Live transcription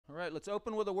All right, let's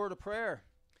open with a word of prayer.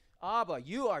 Abba,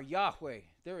 you are Yahweh.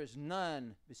 There is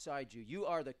none beside you. You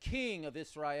are the King of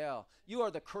Israel. You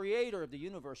are the creator of the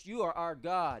universe. You are our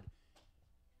God.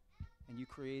 And you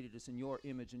created us in your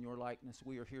image and your likeness.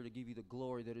 We are here to give you the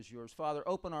glory that is yours. Father,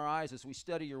 open our eyes as we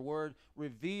study your word.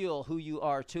 Reveal who you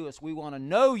are to us. We want to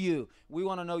know you. We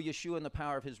want to know Yeshua and the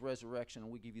power of his resurrection.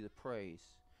 And we give you the praise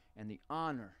and the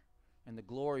honor and the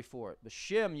glory for it.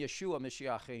 B'Shem Yeshua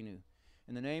Mashiachenu.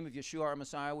 In the name of Yeshua our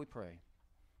Messiah we pray.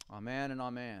 Amen and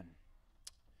amen.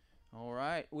 All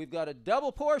right, we've got a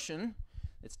double portion.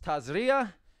 It's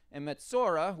Tazria and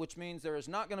Metzora, which means there is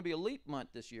not going to be a leap month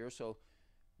this year. So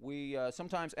we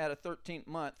sometimes add a 13th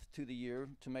month to the year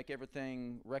to make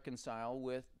everything reconcile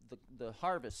with the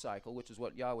harvest cycle, which is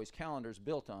what Yahweh's calendar is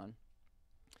built on.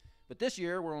 But this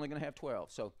year, we're only going to have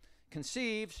 12. So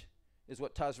conceived is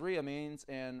what Tazria means,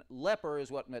 and leper is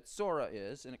what Metzora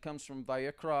is. And it comes from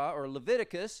Vayikra, or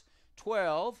Leviticus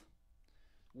 12,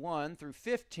 1 through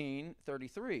 15,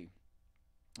 33.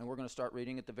 And we're going to start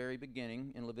reading at the very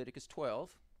beginning in Leviticus 12.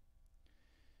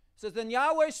 It says, Then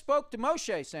Yahweh spoke to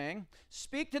Moshe, saying,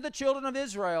 Speak to the children of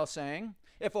Israel, saying,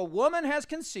 If a woman has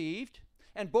conceived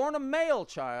and born a male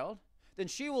child, then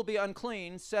she will be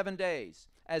unclean 7 days,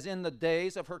 as in the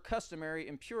days of her customary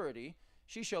impurity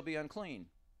she shall be unclean.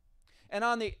 And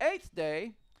on the 8th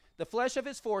day the flesh of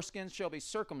his foreskins shall be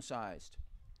circumcised.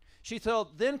 She shall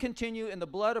then continue in the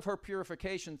blood of her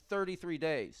purification 33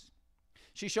 days.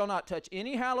 She shall not touch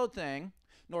any hallowed thing,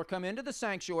 nor come into the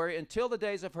sanctuary until the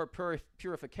days of her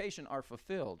purification are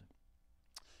fulfilled.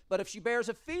 But if she bears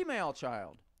a female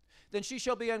child, then she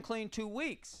shall be unclean 2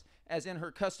 weeks, as in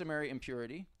her customary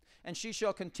impurity, and she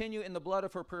shall continue in the blood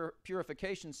of her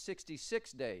purification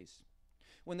 66 days.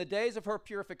 When the days of her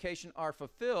purification are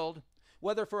fulfilled,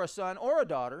 whether for a son or a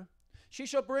daughter, she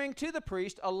shall bring to the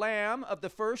priest a lamb of the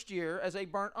first year as a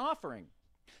burnt offering,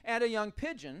 and a young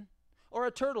pigeon or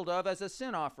a turtle dove as a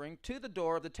sin offering to the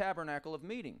door of the tabernacle of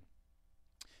meeting.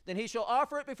 Then he shall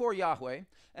offer it before Yahweh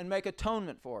and make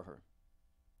atonement for her.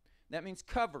 That means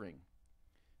covering.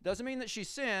 Doesn't mean that she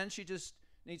sinned. She just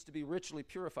needs to be ritually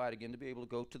purified again to be able to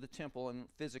go to the temple and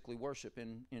physically worship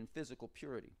in physical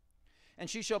purity. And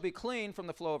she shall be clean from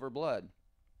the flow of her blood.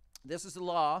 This is the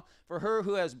law for her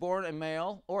who has borne a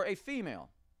male or a female.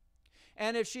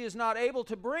 And if she is not able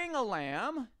to bring a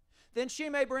lamb, then she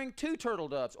may bring 2 turtle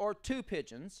doves or 2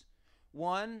 pigeons,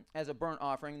 one as a burnt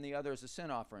offering and the other as a sin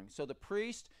offering. So the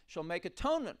priest shall make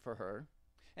atonement for her,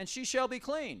 and she shall be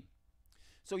clean.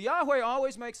 So Yahweh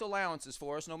always makes allowances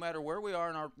for us no matter where we are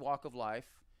in our walk of life.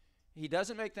 He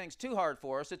doesn't make things too hard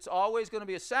for us. It's always going to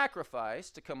be a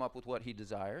sacrifice to come up with what he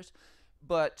desires,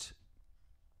 but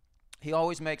he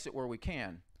always makes it where we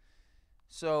can.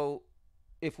 So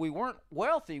if we weren't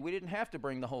wealthy, we didn't have to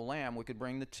bring the whole lamb. We could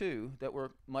bring the 2 that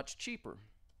were much cheaper.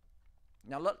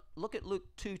 Now look at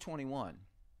Luke 2:21.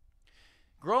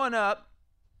 Growing up,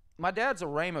 my dad's a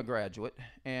Rhema graduate,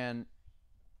 and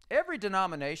every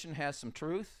denomination has some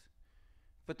truth,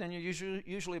 but then you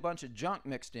usually a bunch of junk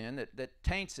mixed in that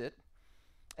taints it.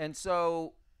 And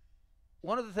so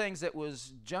one of the things that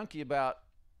was junky about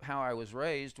how I was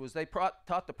raised was they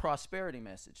taught the prosperity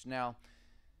message. Now,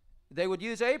 they would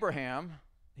use Abraham.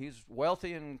 He's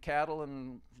wealthy in cattle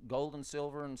and gold and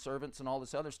silver and servants and all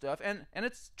this other stuff. And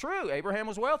it's true. Abraham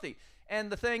was wealthy.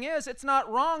 And the thing is, it's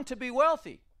not wrong to be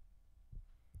wealthy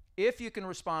if you can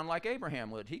respond like Abraham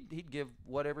would. He'd give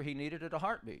whatever he needed at a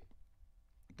heartbeat.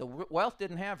 The wealth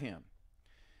didn't have him.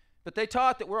 But they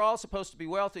taught that we're all supposed to be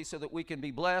wealthy so that we can be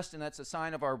blessed, and that's a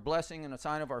sign of our blessing and a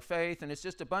sign of our faith, and it's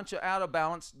just a bunch of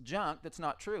out-of-balance junk that's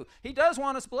not true. He does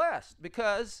want us blessed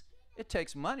because it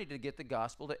takes money to get the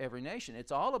gospel to every nation.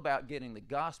 It's all about getting the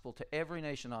gospel to every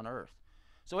nation on earth.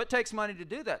 So it takes money to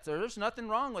do that. So there's nothing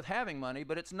wrong with having money,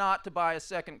 but it's not to buy a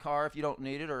second car if you don't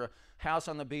need it, or a house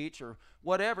on the beach, or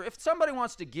whatever. If somebody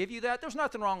wants to give you that, there's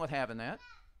nothing wrong with having that.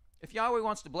 If Yahweh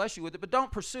wants to bless you with it, but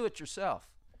don't pursue it yourself.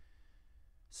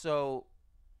 So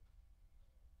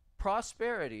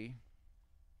prosperity,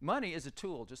 money is a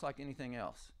tool just like anything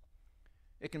else.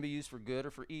 It can be used for good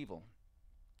or for evil.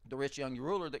 The rich young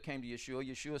ruler that came to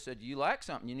Yeshua said, you lack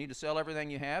something. You need to sell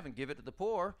everything you have and give it to the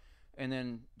poor, and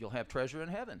then you'll have treasure in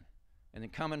heaven. And then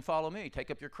come and follow me. Take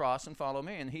up your cross and follow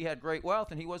me. And he had great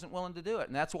wealth, and he wasn't willing to do it.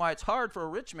 And that's why it's hard for a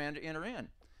rich man to enter in.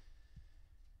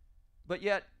 But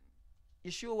yet,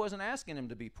 Yeshua wasn't asking him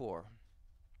to be poor.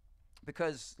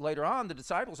 Because later on, the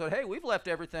disciples said, hey, we've left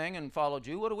everything and followed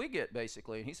you. What do we get,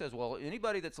 basically? And he says, well,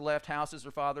 anybody that's left houses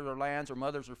or fathers or lands or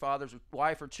mothers or fathers or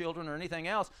wife or children or anything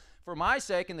else, for my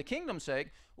sake and the kingdom's sake,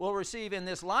 will receive in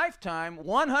this lifetime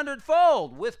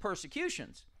 100-fold with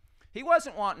persecutions. He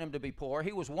wasn't wanting him to be poor.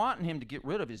 He was wanting him to get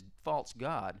rid of his false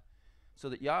god so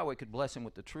that Yahweh could bless him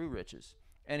with the true riches.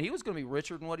 And he was going to be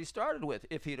richer than what he started with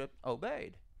if he'd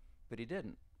obeyed. But he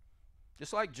didn't.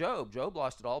 Just like Job. Job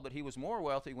lost it all, but he was more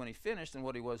wealthy when he finished than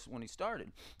what he was when he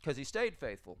started because he stayed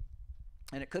faithful.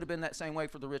 And it could have been that same way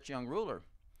for the rich young ruler.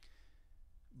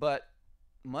 But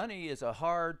money is a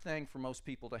hard thing for most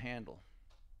people to handle.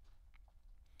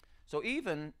 So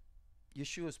even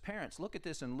Yeshua's parents, look at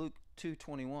this in Luke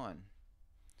 2:21.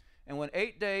 And when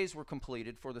 8 days were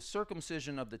completed for the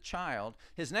circumcision of the child,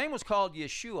 his name was called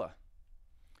Yeshua.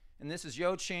 And this is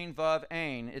Yod Shin Vav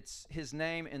Ain. It's his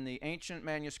name in the ancient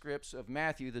manuscripts of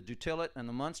Matthew, the Dutillet and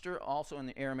the Munster, also in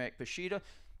the Aramaic Peshitta.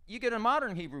 You get a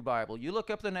modern Hebrew Bible. You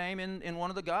look up the name in one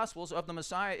of the Gospels of the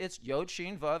Messiah, it's Yod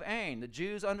Shin Vav Ain. The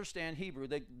Jews understand Hebrew,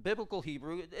 the biblical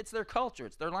Hebrew. It's their culture.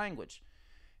 It's their language.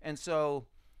 And so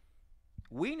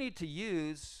we need to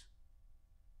use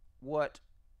what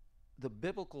the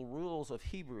biblical rules of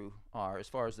Hebrew are as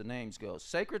far as the names go.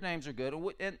 Sacred names are good,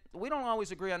 and we don't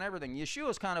always agree on everything. Yeshua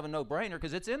is kind of a no-brainer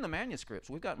because it's in the manuscripts.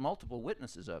 We've got multiple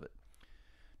witnesses of it.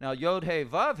 Now, Yod-He,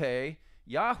 Vav-He,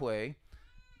 Yahweh,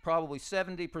 probably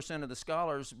 70% of the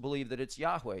scholars believe that it's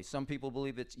Yahweh. Some people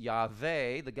believe it's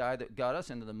Yahweh, the guy that got us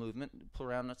into the movement,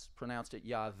 pronounced it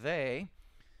Yahweh.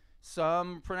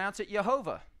 Some pronounce it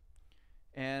Yehovah.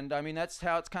 And, I mean, that's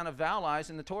how it's kind of vowelized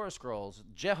in the Torah scrolls.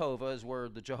 Jehovah is where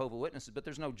the Jehovah Witnesses, but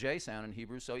there's no J sound in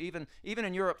Hebrew. So even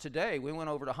in Europe today, we went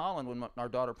over to Holland when our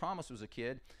daughter Promise was a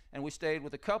kid, and we stayed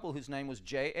with a couple whose name was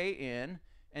Jan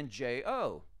and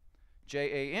Jo.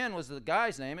 Jan was the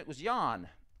guy's name. It was Jan.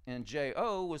 And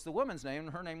Jo was the woman's name,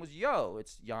 and her name was Yo.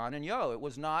 It's Jan and Yo. It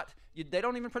was not, they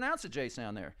don't even pronounce the J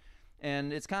sound there.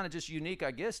 And it's kind of just unique,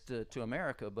 I guess, to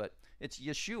America, but it's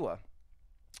Yeshua.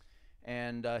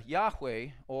 And Yahweh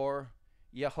or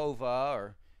Yehovah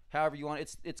or however you want,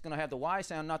 it's going to have the Y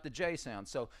sound, not the J sound.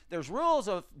 So there's rules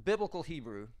of biblical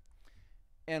Hebrew,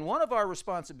 and one of our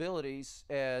responsibilities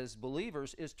as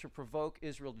believers is to provoke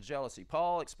Israel to jealousy.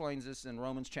 Paul explains this in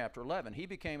Romans chapter 11. He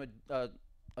became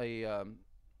a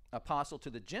apostle to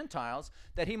the Gentiles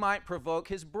that he might provoke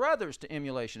his brothers to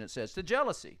emulation, it says, to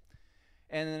jealousy.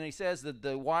 And then he says that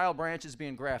the wild branches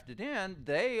being grafted in,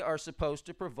 they are supposed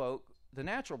to provoke the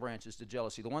natural branches to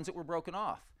jealousy, the ones that were broken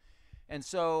off. And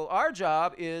so our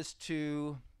job is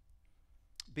to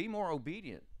be more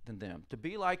obedient than them, to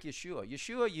be like Yeshua.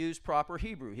 Yeshua used proper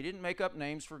Hebrew. He didn't make up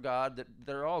names for God that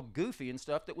they're all goofy and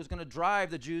stuff that was going to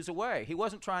drive the Jews away. He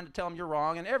wasn't trying to tell them you're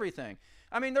wrong and everything.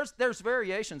 I mean, there's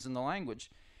variations in the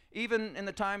language. Even in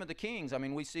the time of the kings, I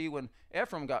mean, we see when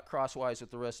Ephraim got crosswise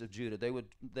with the rest of Judah, they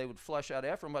would flesh out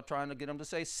Ephraim by trying to get him to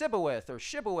say Sibaweth or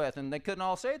Shibaweth, and they couldn't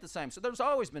all say it the same. So there's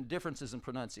always been differences in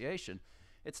pronunciation.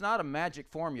 It's not a magic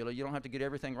formula. You don't have to get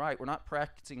everything right. We're not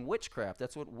practicing witchcraft.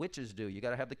 That's what witches do. You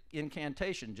got to have the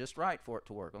incantation just right for it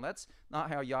to work. Well, that's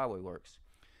not how Yahweh works.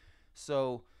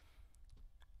 So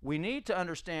we need to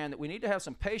understand that we need to have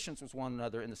some patience with one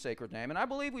another in the sacred name, and I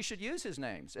believe we should use his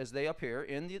names as they appear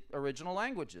in the original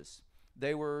languages.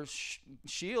 They were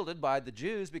shielded by the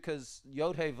Jews because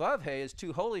Yod-He, Vav-He is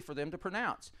too holy for them to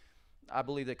pronounce. I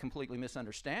believe they completely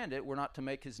misunderstand it. We're not to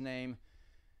make his name,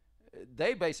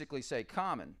 they basically say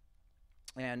common,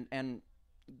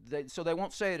 so they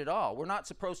won't say it at all. We're not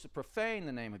supposed to profane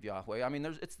the name of Yahweh. I mean,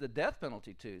 it's the death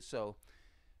penalty too. So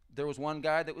there was one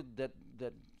guy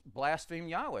that blasphemed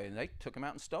Yahweh, and they took him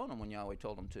out and stoned him when Yahweh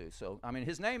told him to. So, I mean,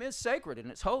 his name is sacred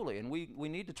and it's holy, and we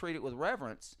need to treat it with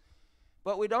reverence.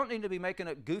 But we don't need to be making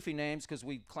up goofy names because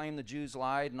we claim the Jews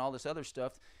lied and all this other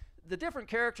stuff. The different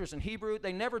characters in Hebrew,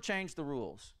 they never changed the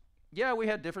rules. Yeah, we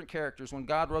had different characters. When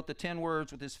God wrote the 10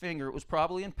 words with his finger, it was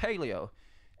probably in Paleo.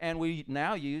 And we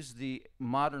now use the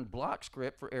modern block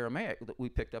script for Aramaic that we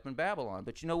picked up in Babylon.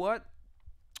 But you know what?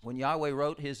 When Yahweh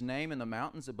wrote his name in the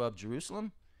mountains above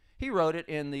Jerusalem, he wrote it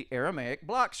in the Aramaic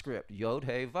block script,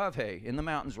 Yod-He, Vav-He, in the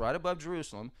mountains right above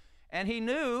Jerusalem. And he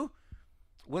knew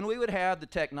when we would have the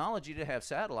technology to have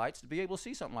satellites to be able to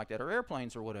see something like that, or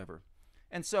airplanes or whatever.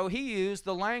 And so he used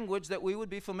the language that we would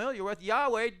be familiar with.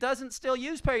 Yahweh doesn't still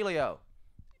use Paleo.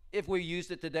 If we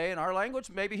used it today in our language,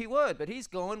 maybe he would, but he's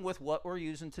going with what we're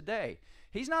using today.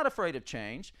 He's not afraid of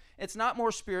change. It's not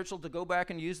more spiritual to go back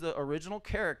and use the original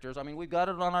characters. I mean, we've got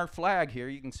it on our flag here.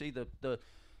 You can see the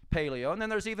Paleo, and then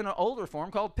there's even an older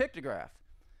form called pictograph.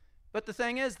 But the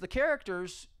thing is, the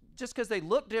characters, just because they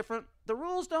look different, the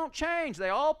rules don't change. They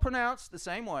all pronounce the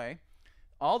same way.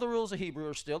 All the rules of Hebrew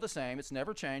are still the same. It's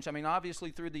never changed. I mean,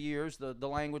 obviously, through the years, the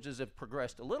languages have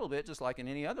progressed a little bit, just like in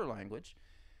any other language.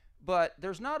 But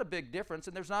there's not a big difference,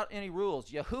 and there's not any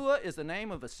rules. Yahuwah is the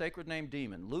name of a sacred name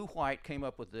demon. Lou White came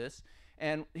up with this,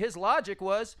 and his logic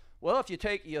was, well, if you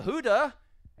take Yehuda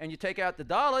and you take out the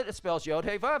dalet, it spells Yod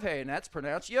He Vav He, and that's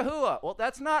pronounced Yahuwah. Well,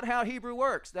 that's not how Hebrew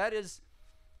works. That's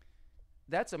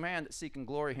a man that's seeking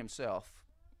glory himself.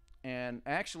 And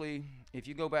actually, if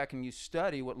you go back and you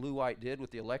study what Lou White did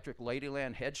with the Electric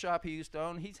Ladyland head shop he used to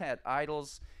own, he's had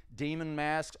idols, demon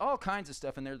masks, all kinds of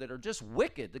stuff in there that are just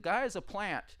wicked. The guy is a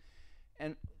plant.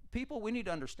 And people, we need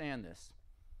to understand this.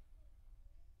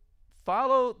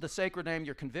 Follow the sacred name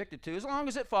you're convicted to as long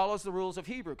as it follows the rules of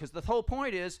Hebrew, because the whole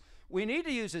point is we need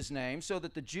to use his name so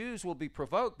that the Jews will be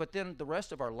provoked, but then the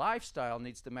rest of our lifestyle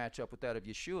needs to match up with that of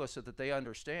Yeshua so that they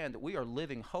understand that we are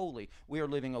living holy, we are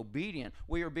living obedient,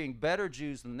 we are being better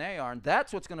Jews than they are, and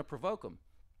that's what's going to provoke them,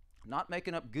 not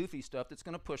making up goofy stuff that's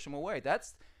going to push them away.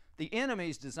 That's the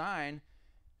enemy's design,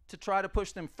 to try to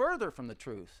push them further from the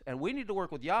truth, and we need to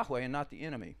work with Yahweh and not the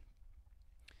enemy.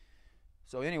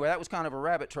 So anyway, that was kind of a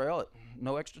rabbit trail at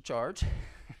no extra charge.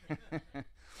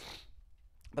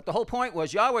 But the whole point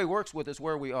was Yahweh works with us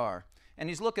where we are, and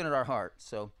he's looking at our heart.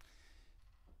 So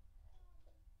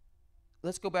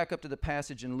let's go back up to the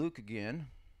passage in Luke again.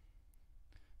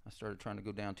 I started trying to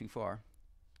go down too far.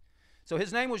 So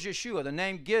his name was Yeshua, the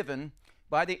name given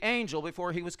by the angel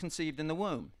before he was conceived in the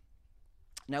womb.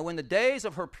 Now, when the days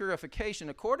of her purification,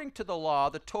 according to the law,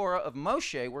 the Torah of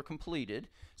Moshe, were completed.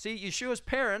 See, Yeshua's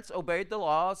parents obeyed the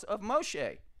laws of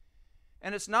Moshe.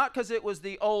 And it's not because it was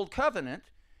the old covenant.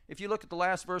 If you look at the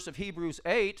last verse of Hebrews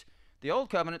 8, the old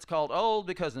covenant's called old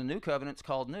because the new covenant's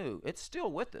called new. It's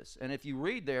still with us. And if you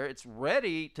read there, it's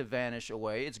ready to vanish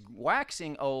away. It's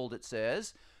waxing old, it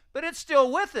says, but it's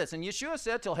still with us. And Yeshua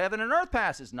said, till heaven and earth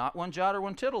passes, not one jot or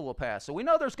one tittle will pass. So we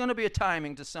know there's going to be a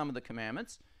timing to some of the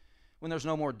commandments. When there's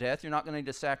no more death, you're not going to need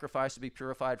a sacrifice to be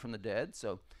purified from the dead.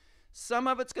 So some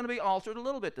of it's going to be altered a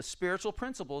little bit. The spiritual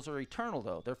principles are eternal,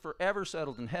 though. They're forever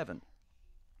settled in heaven.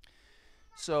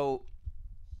 So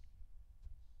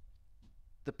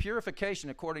the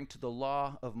purification according to the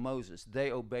law of Moses,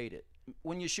 they obeyed it.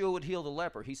 When Yeshua would heal the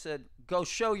leper, he said, go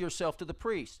show yourself to the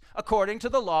priest. According to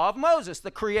the law of Moses,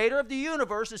 the creator of the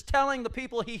universe is telling the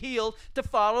people he healed to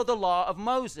follow the law of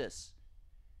Moses.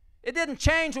 It didn't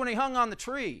change when he hung on the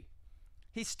tree.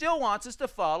 He still wants us to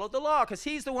follow the law because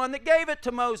he's the one that gave it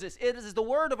to Moses. It is the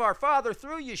word of our Father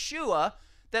through Yeshua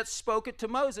that spoke it to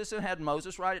Moses and had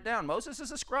Moses write it down. Moses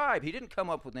is a scribe. He didn't come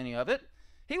up with any of it.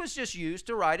 He was just used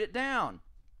to write it down.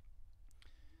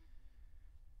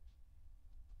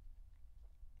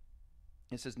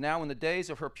 It says, now when the days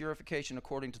of her purification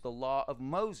according to the law of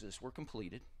Moses were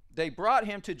completed, they brought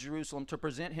him to Jerusalem to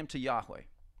present him to Yahweh,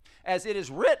 as it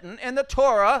is written in the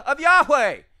Torah of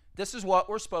Yahweh. This is what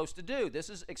we're supposed to do. This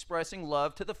is expressing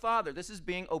love to the Father. This is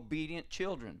being obedient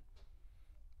children.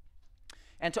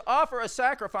 And to offer a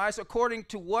sacrifice according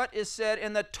to what is said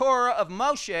in the Torah of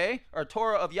Moshe, or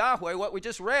Torah of Yahweh, what we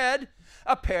just read,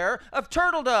 a pair of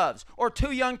turtle doves or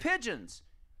 2 young pigeons.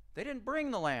 They didn't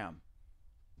bring the lamb.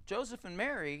 Joseph and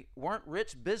Mary weren't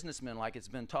rich businessmen like it's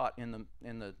been taught in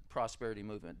the prosperity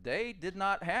movement. They did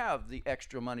not have the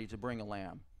extra money to bring a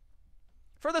lamb.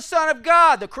 For the Son of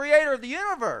God, the creator of the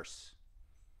universe.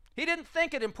 He didn't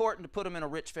think it important to put him in a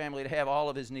rich family to have all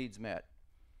of his needs met.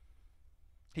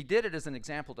 He did it as an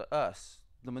example to us.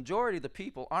 The majority of the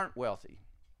people aren't wealthy.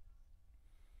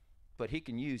 But he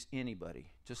can use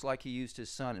anybody, just like he used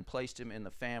his son and placed him in the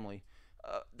family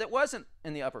that wasn't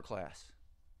in the upper class.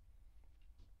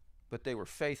 But they were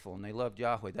faithful and they loved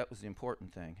Yahweh. That was the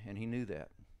important thing, and he knew that.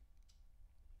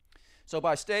 So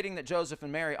by stating that Joseph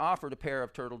and Mary offered a pair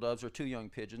of turtle doves or 2 young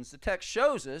pigeons, the text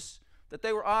shows us that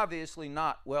they were obviously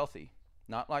not wealthy,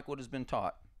 not like what has been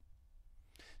taught.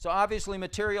 So obviously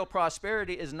material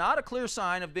prosperity is not a clear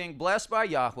sign of being blessed by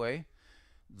Yahweh,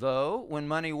 though when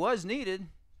money was needed,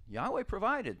 Yahweh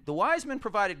provided. The wise men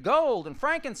provided gold and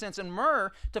frankincense and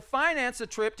myrrh to finance the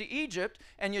trip to Egypt,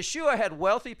 and Yeshua had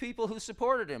wealthy people who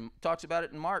supported him. Talks about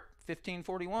it in Mark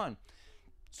 15:41.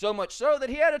 So much so that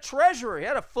he had a treasurer. He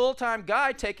had a full-time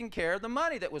guy taking care of the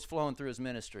money that was flowing through his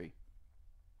ministry.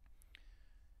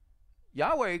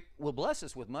 Yahweh will bless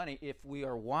us with money if we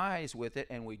are wise with it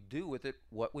and we do with it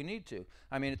what we need to.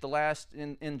 I mean, at the last,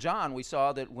 in John, we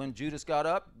saw that when Judas got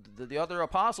up, the other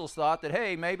apostles thought that,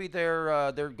 hey, maybe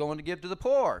they're going to give to the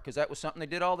poor, because that was something they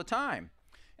did all the time.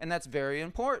 And that's very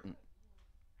important.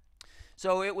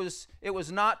 So it was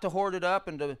not to hoard it up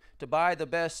and to buy the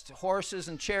best horses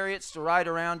and chariots to ride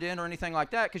around in or anything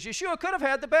like that, because Yeshua could have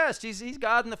had the best. He's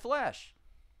God in the flesh.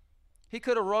 He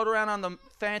could have rode around on the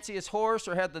fanciest horse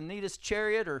or had the neatest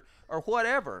chariot or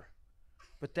whatever.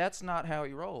 But that's not how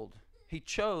he rolled. He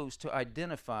chose to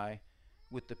identify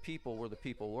with the people where the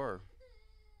people were.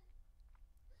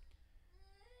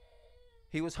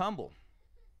 He was humble,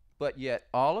 but yet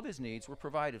all of his needs were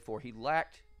provided for. He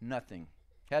lacked nothing.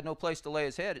 Had no place to lay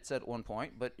his head, it said at one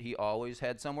point, but he always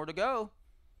had somewhere to go.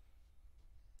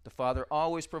 The Father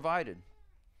always provided.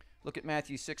 Look at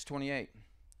Matthew 6:28.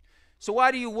 So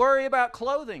why do you worry about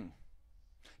clothing?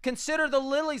 Consider the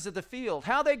lilies of the field,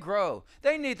 how they grow.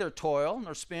 They neither toil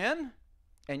nor spin.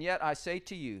 And yet I say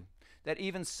to you that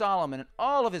even Solomon in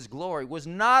all of his glory was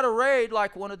not arrayed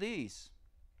like one of these.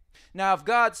 Now if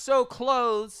God so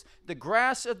clothes the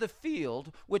grass of the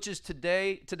field, which is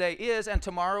today is, and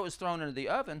tomorrow is thrown into the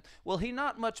oven, will he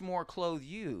not much more clothe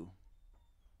you,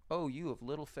 O you of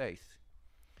little faith?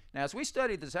 Now as we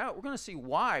study this out, we're going to see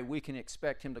why we can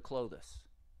expect him to clothe us.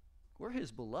 We're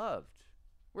his beloved.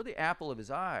 We're the apple of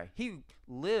his eye. He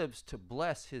lives to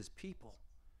bless his people,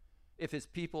 if his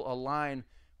people align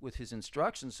with his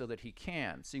instructions so that he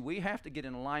can. See, we have to get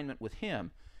in alignment with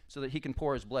him so that he can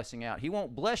pour his blessing out. He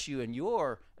won't bless you in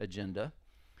your agenda.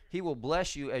 He will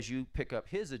bless you as you pick up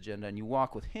his agenda and you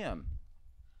walk with him.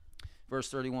 Verse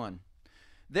 31.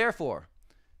 Therefore,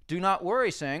 do not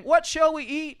worry, saying, what shall we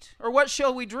eat? Or what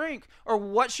shall we drink? Or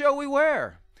what shall we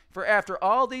wear? For after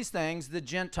all these things the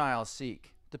Gentiles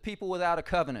seek, the people without a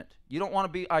covenant. You don't want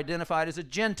to be identified as a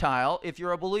Gentile if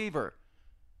you're a believer.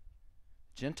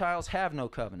 Gentiles have no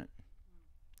covenant.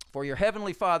 For your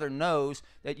heavenly Father knows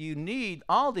that you need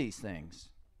all these things.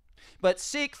 But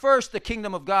seek first the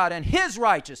kingdom of God and his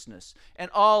righteousness,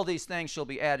 and all these things shall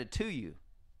be added to you.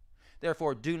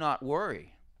 Therefore, do not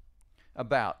worry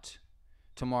about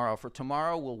tomorrow, for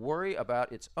tomorrow will worry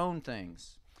about its own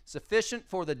things. Sufficient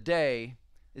for the day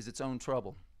is its own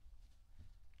trouble.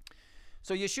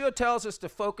 So Yeshua tells us to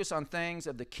focus on things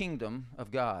of the kingdom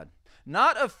of God,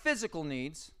 not of physical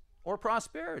needs or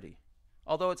prosperity,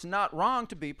 although it's not wrong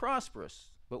to be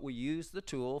prosperous, but we use the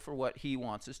tool for what he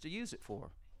wants us to use it for.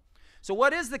 So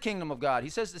what is the kingdom of God? He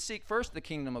says to seek first the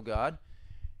kingdom of God,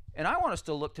 and I want us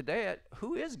to look today at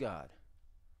who is God.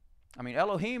 I mean,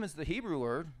 Elohim is the Hebrew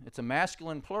word. It's a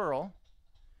masculine plural,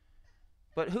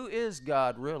 but who is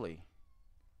God really?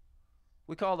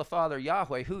 We call the Father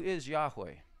Yahweh. Who is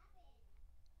Yahweh?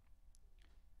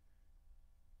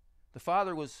 The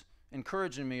Father was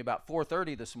encouraging me about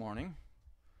 4:30 this morning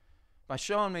by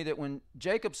showing me that when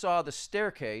Jacob saw the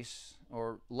staircase,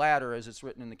 or ladder as it's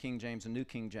written in the King James and New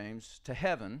King James, to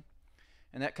heaven,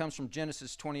 and that comes from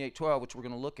Genesis 28:12, which we're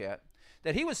going to look at,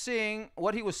 that he was seeing,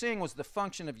 what he was seeing was the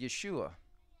function of Yeshua.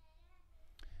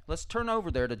 Let's turn over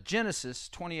there to Genesis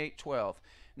 28:12.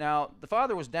 Now, the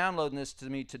Father was downloading this to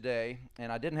me today,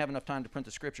 and I didn't have enough time to print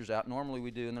the scriptures out. Normally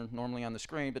we do, and they're normally on the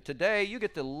screen. But today, you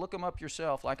get to look them up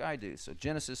yourself like I do. So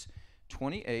Genesis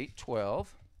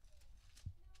 28:12.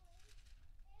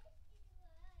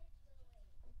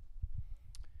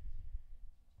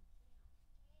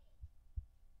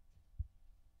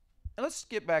 And let's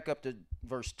get back up to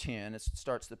verse 10. It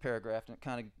starts the paragraph, and it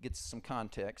kind of gets some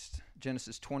context.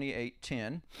 Genesis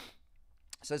 28:10.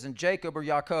 It says, and Jacob, or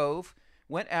Yaakov,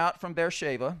 went out from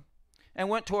Beersheba and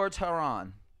went towards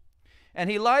Haran. And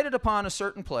he lighted upon a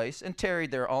certain place and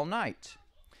tarried there all night,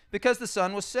 because the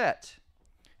sun was set.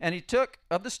 And he took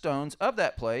of the stones of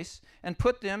that place and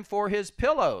put them for his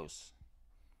pillows,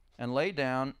 and lay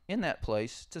down in that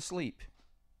place to sleep.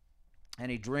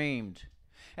 And he dreamed.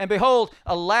 And behold,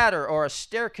 a ladder, or a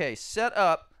staircase, set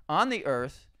up on the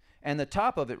earth, and the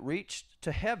top of it reached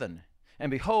to heaven.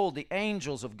 And behold, the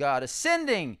angels of God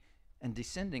ascending and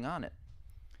descending on it.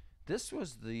 This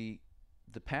was the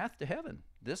path to heaven.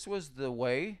 This was the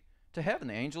way to heaven.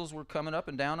 The angels were coming up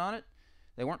and down on it.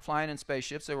 They weren't flying in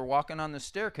spaceships. They were walking on the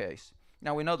staircase.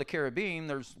 Now, we know the cherubim,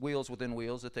 there's wheels within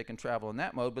wheels that they can travel in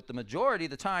that mode, but the majority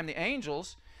of the time, the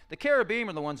angels, the cherubim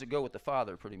are the ones that go with the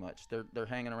Father, pretty much. They're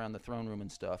hanging around the throne room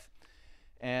and stuff.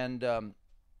 And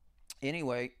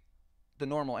anyway, the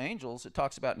normal angels, it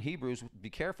talks about in Hebrews, be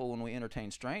careful when we entertain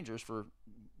strangers, for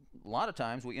a lot of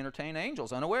times we entertain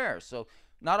angels unawares. So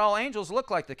not all angels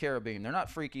look like the cherubim. They're not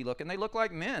freaky looking. They look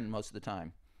like men most of the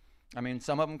time. I mean,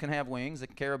 some of them can have wings. The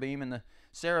cherubim and the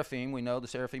seraphim, we know the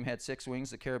seraphim had 6 wings.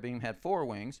 The cherubim had 4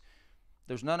 wings.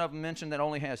 There's none of them mentioned that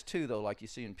only has 2, though, like you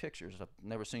see in pictures. I've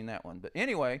never seen that one. But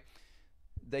anyway,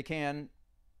 they can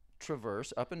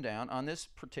traverse up and down on this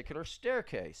particular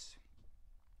staircase.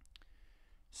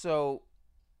 So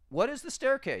what is the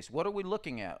staircase? What are we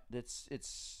looking at?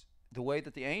 It's the way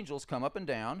that the angels come up and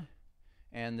down,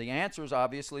 and the answers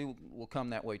obviously will come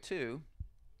that way too.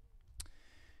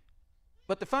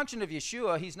 But the function of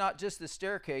Yeshua, he's not just the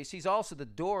staircase, he's also the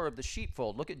door of the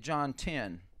sheepfold. Look at John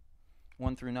 10,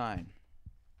 1 through 9.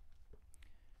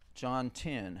 John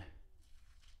 10,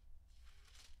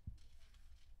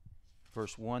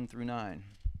 verse 1 through 9.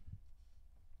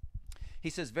 He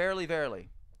says, verily, verily,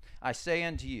 I say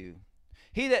unto you,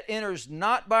 He that enters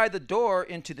not by the door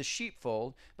into the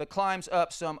sheepfold, but climbs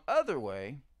up some other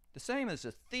way, the same as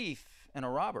a thief and a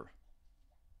robber.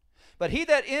 But he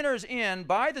that enters in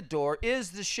by the door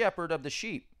is the shepherd of the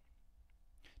sheep.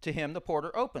 To him the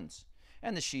porter opens,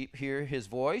 and the sheep hear his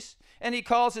voice, and he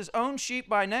calls his own sheep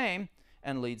by name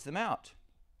and leads them out.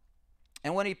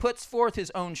 And when he puts forth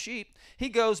his own sheep, he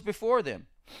goes before them,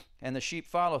 and the sheep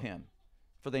follow him,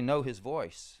 for they know his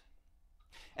voice.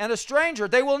 And a stranger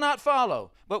they will not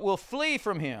follow, but will flee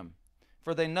from him,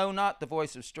 for they know not the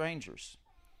voice of strangers.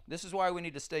 This is why we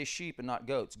need to stay sheep and not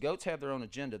goats. Goats have their own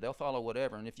agenda. They'll follow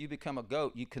whatever. And if you become a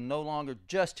goat, you can no longer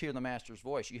just hear the master's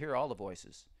voice. You hear all the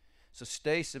voices. So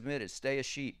stay submitted. Stay a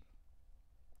sheep.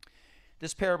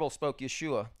 This parable spoke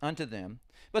Yeshua unto them,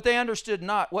 but they understood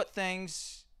not what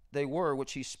things they were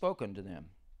which he spoke unto them.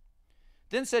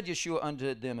 Then said Yeshua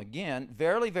unto them again,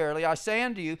 Verily, verily, I say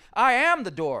unto you, I am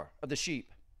the door of the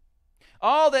sheep.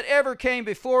 All that ever came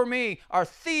before me are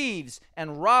thieves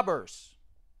and robbers.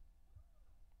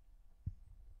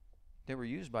 They were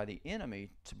used by the enemy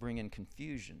to bring in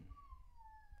confusion,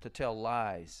 to tell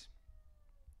lies.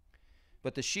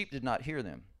 But the sheep did not hear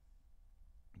them,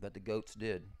 but the goats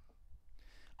did.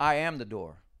 I am the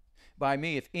door. By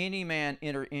me, if any man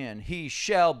enter in, he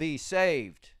shall be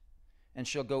saved, and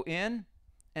shall go in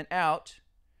and out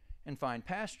and find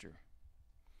pasture.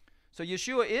 So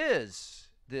Yeshua is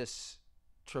this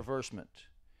traversement.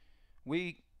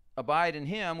 We abide in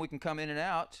him, we can come in and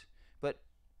out, but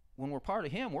when we're part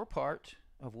of him, we're part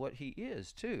of what he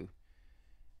is too.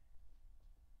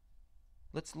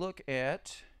 Let's look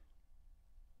at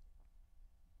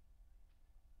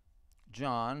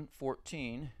John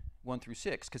 14, 1 through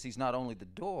 6, because he's not only the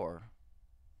door,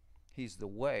 he's the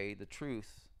way, the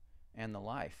truth, and the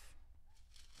life.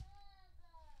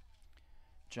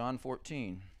 John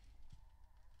 14.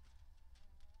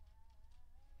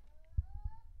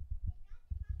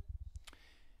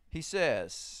 He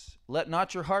says, Let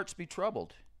not your hearts be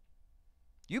troubled.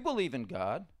 You believe in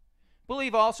God,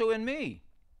 believe also in me.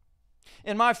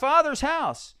 In my Father's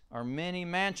house are many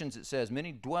mansions, it says,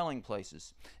 many dwelling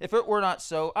places. If it were not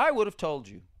so, I would have told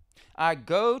you. I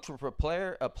go to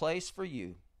prepare a place for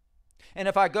you. And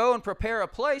if I go and prepare a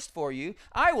place for you,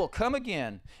 I will come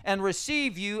again and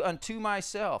receive you unto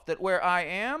myself, that where I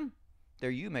am, there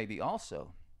you may be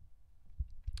also.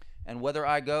 And whither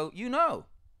I go, you know,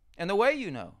 and the way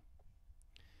you know.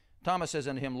 Thomas says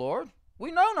unto him, Lord,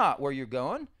 we know not where you're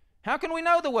going. How can we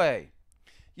know the way?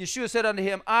 Yeshua said unto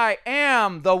him, I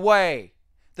am the way,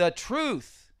 the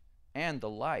truth, and the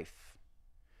life.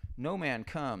 No man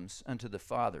comes unto the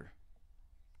Father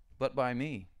but by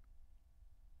me.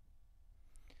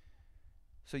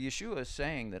 So Yeshua is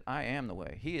saying that I am the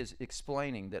way. He is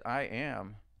explaining that I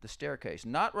am the staircase.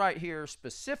 Not right here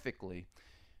specifically,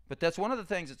 but that's one of the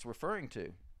things it's referring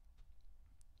to.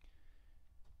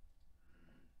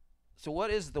 So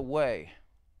what is the way?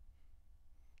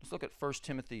 Let's look at 1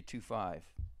 Timothy 2:5.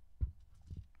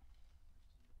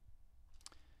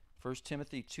 1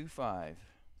 Timothy 2:5.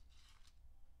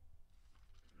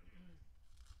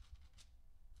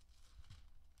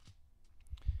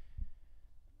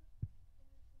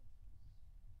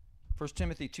 First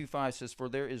Timothy 2:5 says, For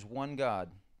there is one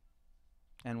God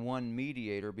and one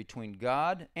mediator between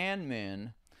God and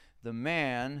men, the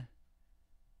man,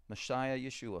 Messiah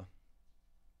Yeshua.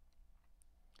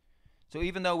 So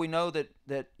even though we know that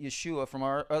Yeshua from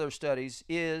our other studies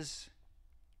is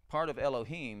part of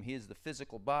Elohim, he is the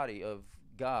physical body of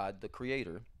God, the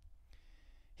Creator,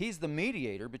 he's the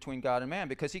mediator between God and man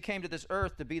because he came to this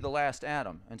earth to be the last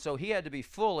Adam. And so he had to be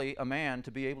fully a man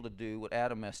to be able to do what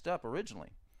Adam messed up originally.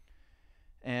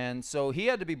 And so he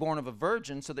had to be born of a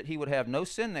virgin so that he would have no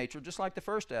sin nature, just like the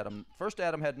first Adam. First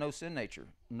Adam had no sin nature,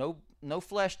 no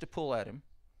flesh to pull at him.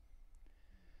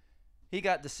 He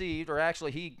got deceived, or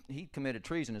actually he committed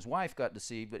treason. His wife got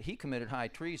deceived, but he committed high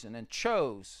treason and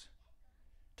chose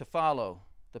to follow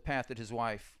the path that his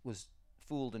wife was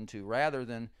fooled into, rather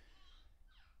than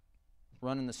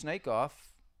running the snake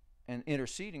off and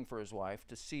interceding for his wife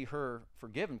to see her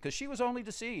forgiven, because she was only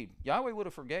deceived. Yahweh would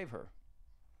have forgave her.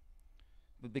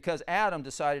 But because Adam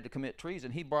decided to commit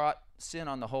treason, he brought sin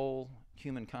on the whole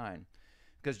humankind.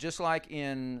 Because just like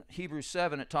in Hebrews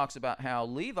 7, it talks about how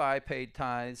Levi paid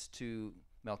tithes to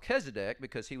Melchizedek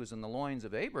because he was in the loins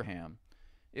of Abraham.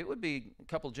 It would be a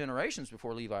couple generations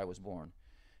before Levi was born.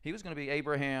 He was going to be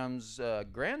Abraham's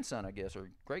grandson, I guess, or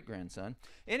great-grandson.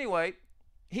 Anyway,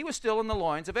 he was still in the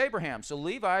loins of Abraham. So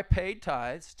Levi paid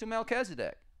tithes to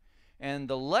Melchizedek. And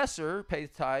the lesser pays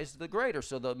tithes to the greater.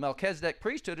 So the Melchizedek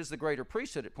priesthood is the greater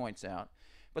priesthood, it points out.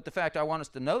 But the fact I want us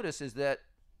to notice is that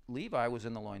Levi was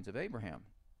in the loins of Abraham.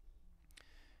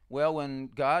 Well, when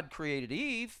God created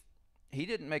Eve, he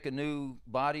didn't make a new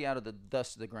body out of the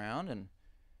dust of the ground and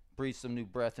breathe some new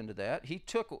breath into that. He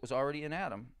took what was already in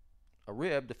Adam, a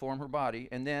rib to form her body,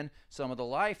 and then some of the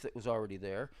life that was already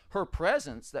there, her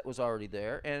presence that was already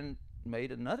there, and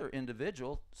made another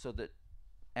individual so that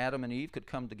Adam and Eve could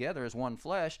come together as one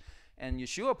flesh. And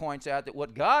Yeshua points out that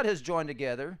what God has joined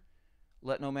together,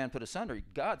 let no man put asunder.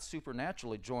 God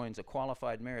supernaturally joins a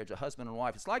qualified marriage, a husband and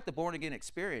wife. It's like the born-again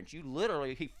experience.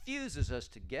 He fuses us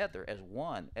together as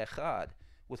one, echad,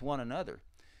 with one another.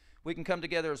 We can come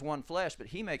together as one flesh, but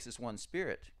he makes us one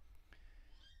spirit.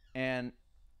 And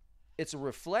it's a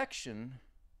reflection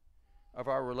of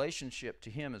our relationship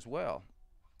to him as well.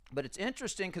 But it's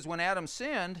interesting because when Adam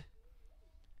sinned,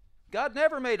 God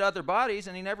never made other bodies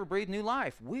and he never breathed new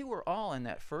life. We were all in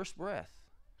that first breath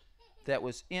that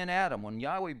was in Adam. When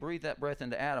Yahweh breathed that breath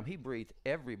into Adam, he breathed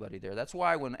everybody there. That's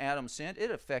why when Adam sinned, it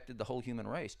affected the whole human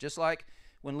race. Just like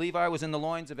when Levi was in the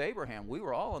loins of Abraham, we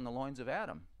were all in the loins of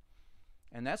Adam.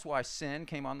 And that's why sin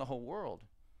came on the whole world.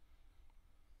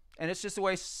 And it's just the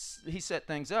way he set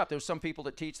things up. There's some people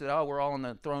that teach that, oh, we're all in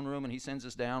the throne room and he sends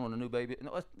us down when a new baby.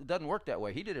 No, it doesn't work that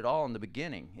way. He did it all in the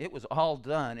beginning. It was all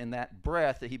done in that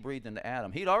breath that he breathed into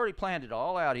Adam. He'd already planned it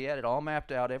all out. He had it all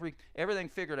mapped out, everything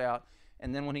figured out.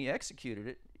 And then when he executed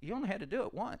it, he only had to do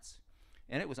it once.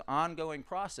 And it was an ongoing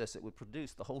process that would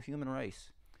produce the whole human race.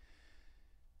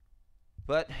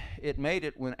 But it made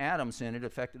it, when Adam sinned, it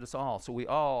affected us all. So we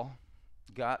all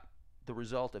got the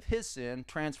result of his sin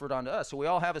transferred onto us. So we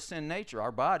all have a sin nature.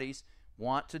 Our bodies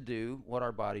want to do what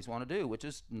our bodies want to do, which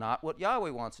is not what Yahweh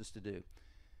wants us to do.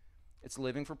 It's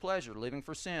living for pleasure, living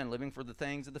for sin, living for the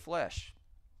things of the flesh.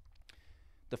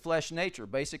 The flesh nature,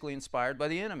 basically inspired by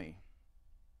the enemy,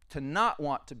 to not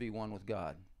want to be one with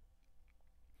God.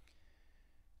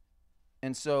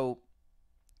 And so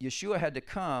Yeshua had to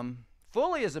come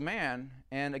fully as a man,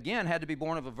 and again had to be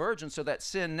born of a virgin, so that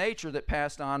sin nature that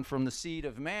passed on from the seed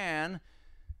of man,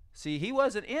 see, he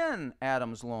wasn't in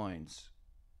Adam's loins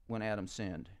when Adam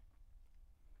sinned.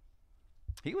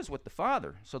 He was with the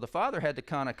Father. So the Father had to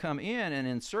kind of come in and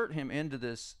insert him into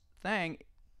this thing,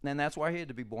 and that's why he had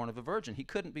to be born of a virgin. He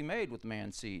couldn't be made with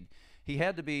man's seed. He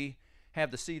had to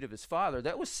have the seed of his Father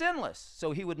that was sinless,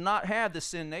 so he would not have the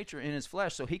sin nature in his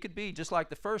flesh, so he could be just like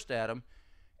the first Adam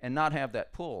and not have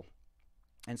that pull.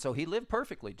 And so he lived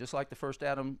perfectly, just like the first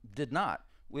Adam did not.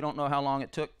 We don't know how long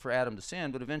it took for Adam to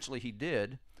sin, but eventually he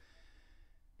did.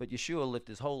 But Yeshua lived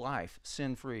his whole life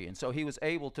sin-free. And so he was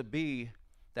able to be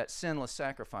that sinless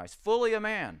sacrifice, fully a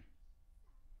man.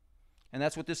 And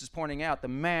that's what this is pointing out, the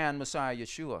man Messiah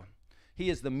Yeshua.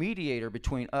 He is the mediator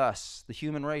between us, the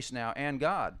human race now, and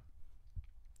God.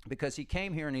 Because he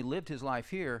came here and he lived his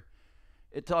life here.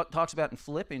 It talks about in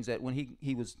Philippians that when he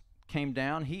came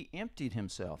down, he emptied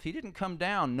himself. He didn't come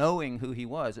down knowing who he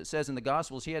was. It says in the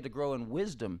Gospels he had to grow in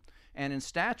wisdom and in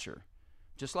stature,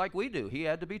 just like we do. He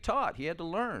had to be taught. He had to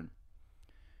learn.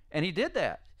 And he did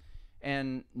that.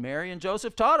 And Mary and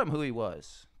Joseph taught him who he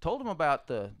was, told him about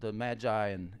the Magi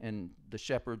and the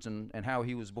shepherds and how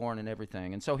he was born and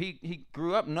everything. And so he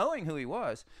grew up knowing who he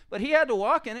was. But he had to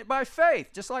walk in it by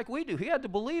faith, just like we do. He had to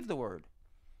believe the word.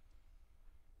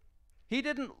 He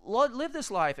didn't live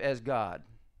this life as God.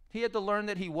 He had to learn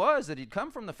that he'd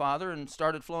come from the Father and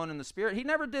started flowing in the Spirit. He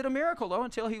never did a miracle, though,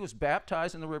 until he was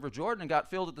baptized in the River Jordan and got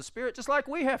filled with the Spirit, just like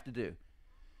we have to do.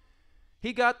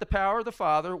 He got the power of the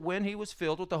Father when he was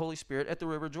filled with the Holy Spirit at the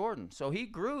River Jordan. So he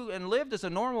grew and lived as a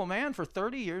normal man for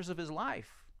 30 years of his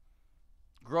life,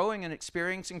 growing and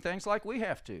experiencing things like we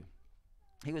have to.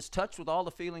 He was touched with all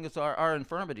the feelings of our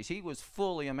infirmities. He was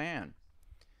fully a man.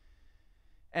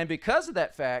 And because of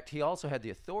that fact, he also had the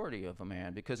authority of a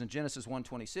man, because in Genesis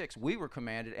 1:26, we were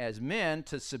commanded as men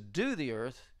to subdue the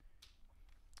earth,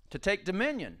 to take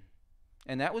dominion,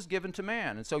 and that was given to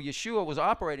man. And so Yeshua was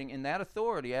operating in that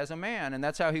authority as a man, and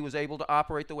that's how he was able to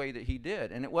operate the way that he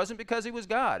did. And it wasn't because he was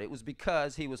God. It was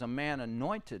because he was a man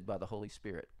anointed by the Holy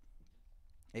Spirit.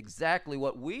 Exactly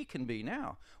what we can be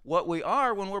now, what we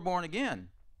are when we're born again.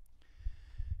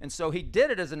 And so he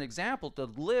did it as an example to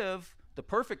live the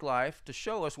perfect life, to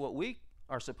show us what we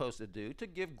are supposed to do to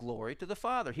give glory to the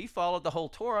Father. He followed the whole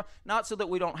Torah, not so that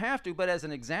we don't have to, but as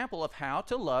an example of how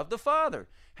to love the Father,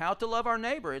 how to love our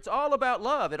neighbor. It's all about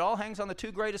love. It all hangs on the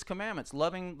two greatest commandments,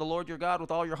 loving the Lord your God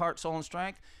with all your heart, soul, and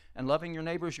strength, and loving your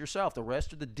neighbor as yourself. The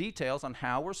rest are the details on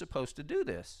how we're supposed to do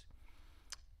this.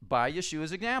 By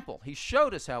Yeshua's example, he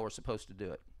showed us how we're supposed to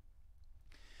do it.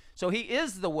 So he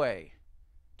is the way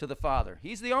to the Father.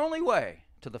 He's the only way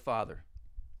to the Father.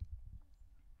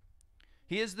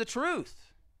 He is the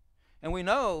truth. And we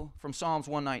know from Psalms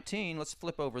 119, let's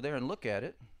flip over there and look at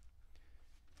it,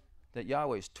 that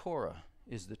Yahweh's Torah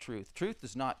is the truth. Truth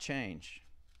does not change.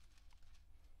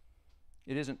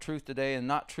 It isn't truth today and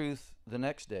not truth the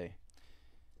next day.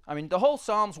 I mean, the whole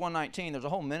Psalms 119, there's a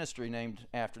whole ministry named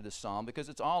after this psalm because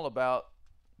it's all about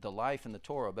the life in the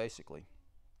Torah, basically.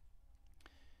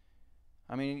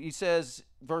 I mean, he says,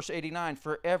 verse 89,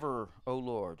 forever, O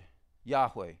Lord,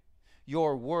 Yahweh,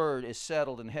 your word is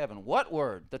settled in heaven. What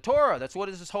word? The Torah. That's what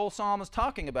this whole psalm is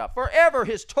talking about. Forever,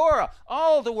 his Torah,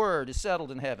 all the word is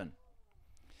settled in heaven.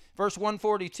 Verse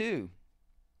 142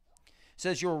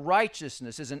 says, your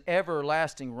righteousness is an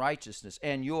everlasting righteousness,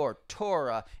 and your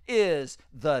Torah is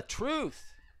the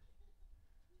truth.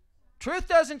 Truth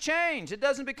doesn't change. It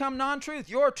doesn't become non-truth.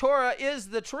 Your Torah is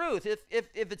the truth. If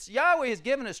it's Yahweh has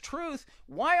given us truth,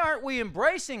 why aren't we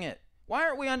embracing it? Why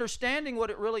aren't we understanding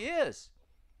what it really is?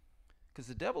 Because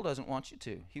the devil doesn't want you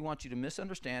to. He wants you to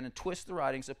misunderstand and twist the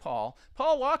writings of Paul.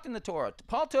 Paul walked in the Torah.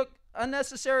 Paul took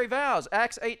unnecessary vows.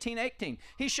 Acts 18:18.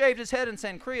 He shaved his head in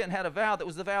Sancrea and had a vow that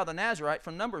was the vow of the Nazarite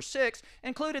from number 6,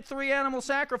 included 3 animal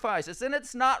sacrifices. And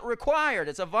it's not required.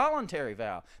 It's a voluntary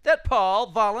vow that Paul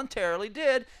voluntarily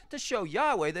did to show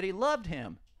Yahweh that he loved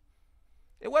him.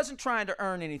 It wasn't trying to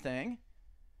earn anything.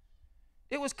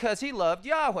 It was because he loved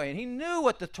Yahweh and he knew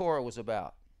what the Torah was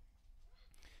about.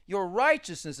 Your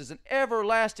righteousness is an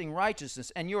everlasting righteousness,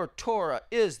 and your Torah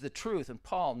is the truth. And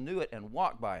Paul knew it and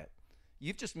walked by it.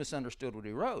 You've just misunderstood what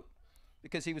he wrote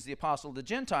because he was the apostle of the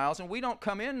Gentiles, and we don't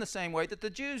come in the same way that the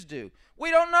Jews do.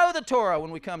 We don't know the Torah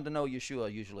when we come to know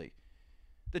Yeshua usually.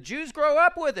 The Jews grow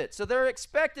up with it, so they're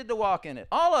expected to walk in it,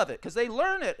 all of it, because they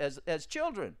learn it as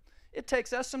children. It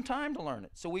takes us some time to learn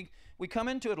it, so we come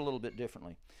into it a little bit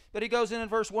differently. But he goes in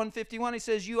verse 151, he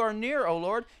says, you are near, O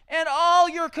Lord, and all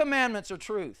your commandments are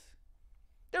truth.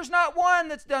 There's not one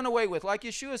that's done away with, like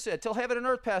Yeshua said, till heaven and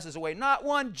earth passes away. Not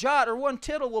one jot or one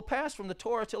tittle will pass from the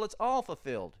Torah till it's all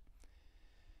fulfilled.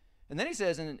 And then he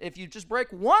says, and if you just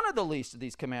break one of the least of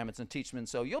these commandments and teach men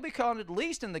so, you'll be counted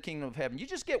least in the kingdom of heaven. You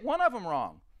just get one of them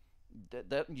wrong,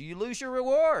 you lose your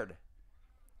reward.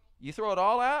 You throw it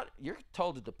all out, you're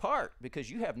told to depart because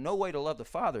you have no way to love the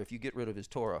Father if you get rid of his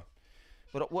Torah.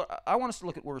 But what I want us to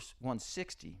look at verse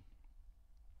 160.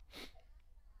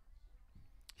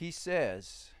 He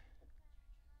says,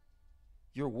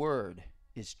 your word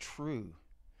is true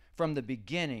from the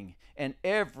beginning, and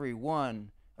every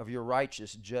one of your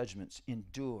righteous judgments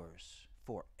endures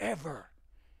forever.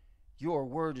 Your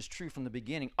word is true from the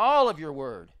beginning. All of your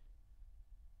word.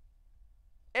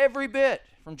 Every bit,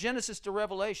 from Genesis to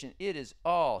Revelation, it is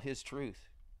all his truth.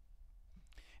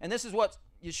 And this is what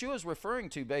Yeshua is referring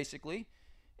to, basically,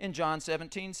 in John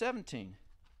 17:17. I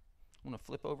want to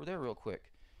flip over there real quick.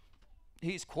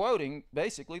 He's quoting,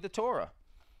 basically, the Torah.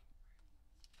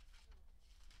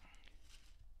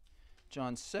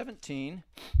 John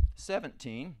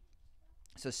 17:17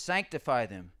 says, sanctify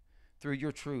them through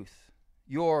your truth.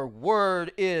 Your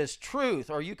word is truth.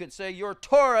 Or you could say, your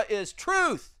Torah is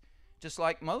truth. Just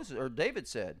like Moses or David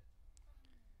said.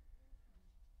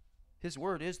 His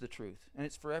word is the truth, and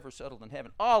it's forever settled in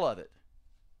heaven. All of it.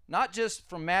 Not just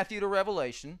from Matthew to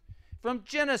Revelation, from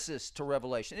Genesis to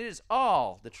Revelation. It is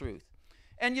all the truth.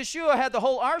 And Yeshua had the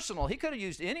whole arsenal. He could have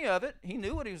used any of it. He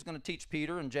knew what he was going to teach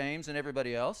Peter and James and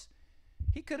everybody else.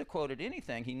 He could have quoted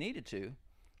anything he needed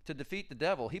to defeat the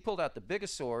devil. He pulled out the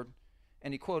biggest sword,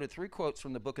 and he quoted 3 quotes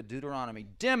from the book of Deuteronomy,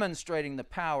 demonstrating the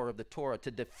power of the Torah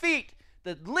to defeat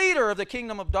the leader of the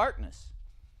kingdom of darkness.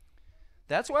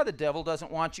 That's why the devil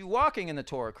doesn't want you walking in the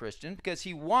Torah, Christian, because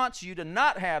he wants you to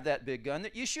not have that big gun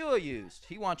that Yeshua used.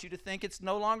 He wants you to think it's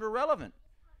no longer relevant.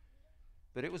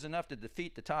 But it was enough to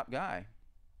defeat the top guy.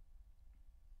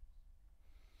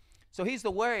 So he's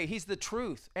the way, he's the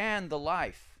truth, and the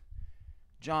life.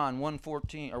 John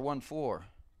 1:14 or 1:4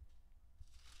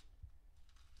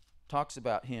 talks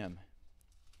about him.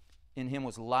 In him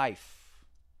was life.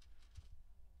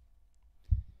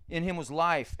 In him was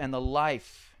life, and the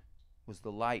life was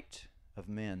the light of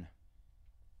men.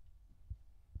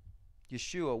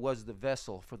 Yeshua was the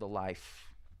vessel for the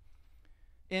life.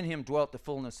 In him dwelt the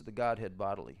fullness of the Godhead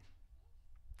bodily.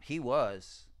 He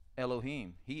was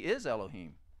Elohim. He is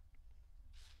Elohim.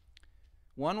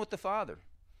 One with the Father.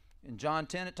 In John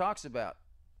 10 it talks about,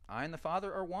 I and the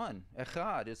Father are one.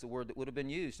 Echad is the word that would have been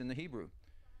used in the Hebrew.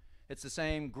 It's the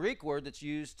same Greek word that's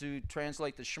used to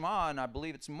translate the Shema, and I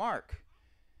believe it's Mark.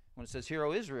 When it says, Hear,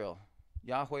 O Israel,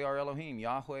 Yahweh our Elohim,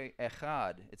 Yahweh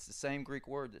Echad. It's the same Greek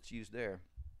word that's used there.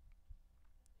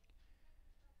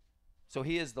 So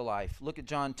he is the life. Look at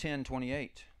John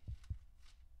 10:28.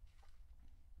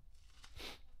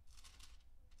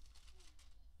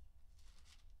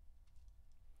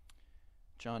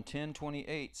 John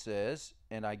 10:28 says,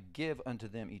 and I give unto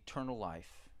them eternal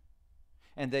life,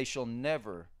 and they shall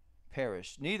never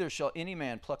perish. Neither shall any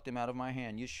man pluck them out of my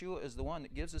hand. Yeshua is the one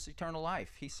that gives us eternal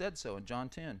life. He said so in John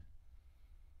 10.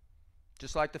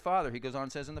 Just like the Father, he goes on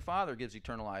and says, and the Father gives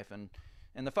eternal life, and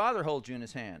the Father holds you in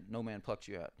his hand. No man plucks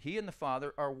you out. He and the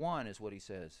Father are one, is what he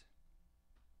says.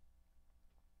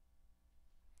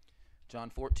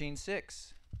 John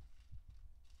 14:6.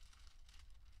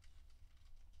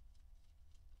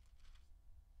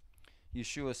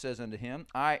 Yeshua says unto him,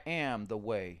 I am the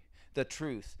way, the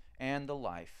truth, and the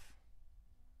life.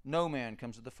 No man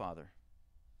comes to the Father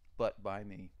but by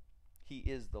me. He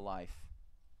is the life.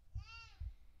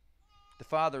 The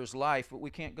Father is life, but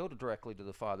we can't go directly to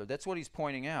the Father. That's what he's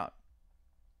pointing out.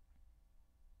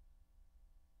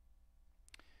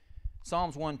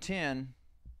 Psalms 110,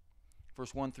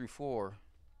 verse 1 through 4,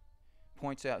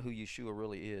 points out who Yeshua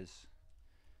really is.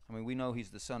 I mean, we know he's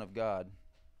the Son of God.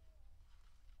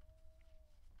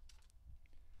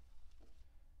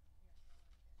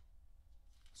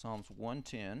 Psalms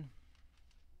 110,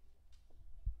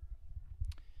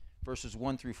 verses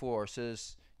 1 through 4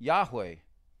 says, Yahweh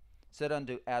said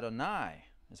unto Adonai,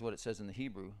 is what it says in the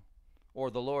Hebrew,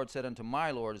 or the Lord said unto my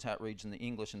Lord, is how it reads in the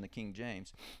English and the King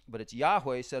James. But it's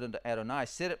Yahweh said unto Adonai,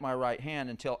 sit at my right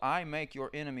hand until I make your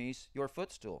enemies your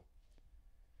footstool.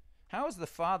 How is the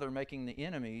Father making the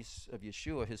enemies of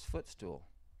Yeshua his footstool?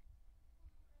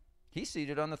 He's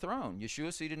seated on the throne.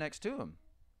 Yeshua's seated next to him.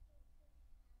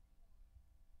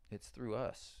 It's through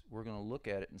us. We're going to look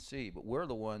at it and see. But we're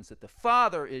the ones that the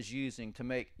Father is using to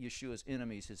make Yeshua's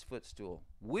enemies his footstool.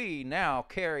 We now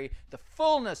carry the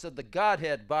fullness of the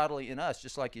Godhead bodily in us,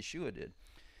 just like Yeshua did.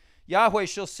 Yahweh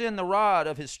shall send the rod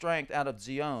of his strength out of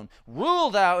Zion. Rule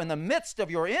thou in the midst of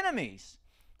your enemies.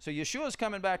 So Yeshua's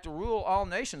coming back to rule all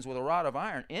nations with a rod of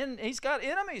iron. He's got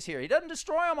enemies here. He doesn't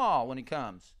destroy them all when he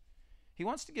comes. He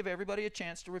wants to give everybody a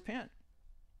chance to repent.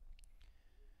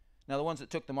 Now, the ones that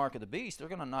took the mark of the beast, they're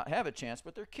going to not have a chance,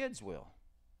 but their kids will.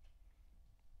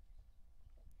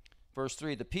 Verse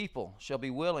 3, the people shall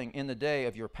be willing in the day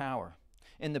of your power,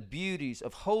 in the beauties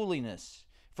of holiness.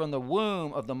 From the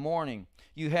womb of the morning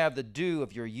you have the dew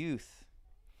of your youth.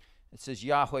 It says,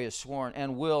 Yahweh has sworn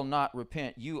and will not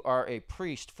repent. You are a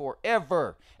priest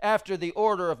forever, after the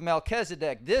order of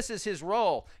Melchizedek. This is his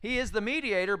role. He is the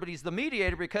mediator, but he's the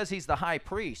mediator because he's the high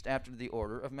priest, after the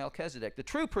order of Melchizedek, the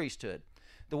true priesthood.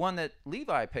 The one that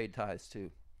Levi paid tithes to.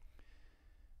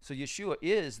 So Yeshua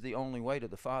is the only way to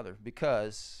the Father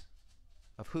because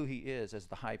of who he is as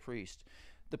the high priest.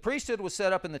 The priesthood was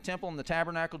set up in the temple and the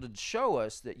tabernacle to show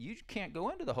us that you can't go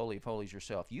into the Holy of Holies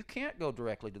yourself. You can't go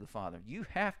directly to the Father. You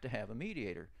have to have a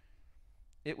mediator.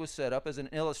 It was set up as an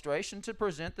illustration to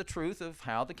present the truth of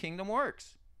how the kingdom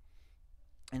works.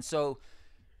 And so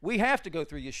we have to go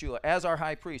through Yeshua as our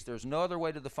high priest. There's no other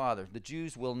way to the Father. The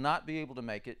Jews will not be able to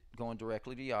make it going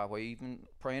directly to Yahweh, even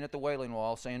praying at the Wailing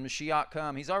Wall, saying, Mashiach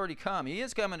come. He's already come. He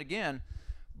is coming again.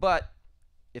 But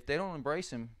if they don't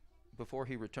embrace him before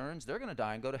he returns, they're going to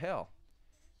die and go to hell.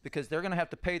 Because they're going to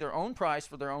have to pay their own price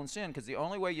for their own sin. Because the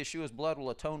only way Yeshua's blood will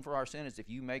atone for our sin is if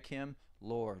you make him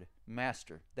Lord,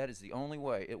 Master. That is the only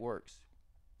way it works.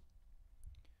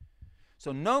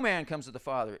 So no man comes to the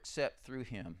Father except through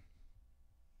him.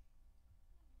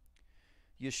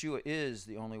 Yeshua is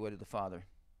the only way to the Father,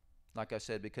 like I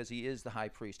said, because he is the high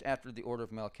priest after the order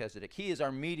of Melchizedek. He is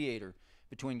our mediator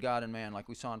between God and man, like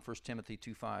we saw in 1 Timothy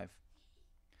 2:5.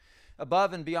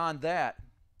 Above and beyond that,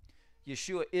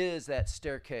 Yeshua is that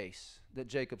staircase that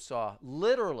Jacob saw,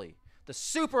 literally the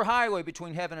superhighway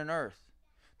between heaven and earth,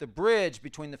 the bridge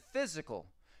between the physical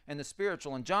and the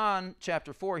spiritual. In John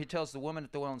chapter 4, he tells the woman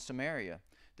at the well in Samaria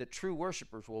that true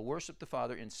worshipers will worship the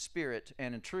Father in spirit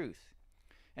and in truth.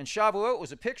 And Shavuot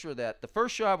was a picture of that. The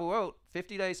first Shavuot,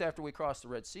 50 days after we crossed the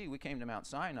Red Sea, we came to Mount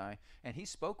Sinai, and he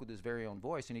spoke with his very own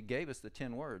voice, and he gave us the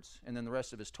 10 words, and then the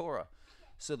rest of his Torah.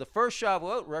 So the first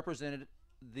Shavuot represented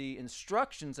the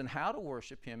instructions on how to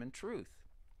worship him in truth.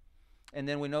 And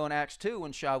then we know in Acts 2,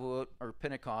 when Shavuot, or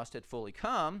Pentecost, had fully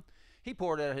come, he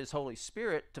poured out his Holy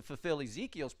Spirit to fulfill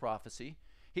Ezekiel's prophecy.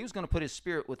 He was going to put his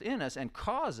Spirit within us and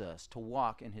cause us to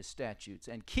walk in his statutes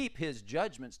and keep his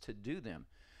judgments to do them.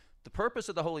 The purpose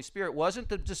of the Holy Spirit wasn't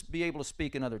to just be able to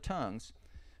speak in other tongues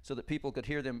so that people could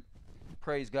hear them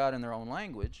praise God in their own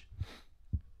language.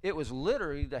 It was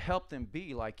literally to help them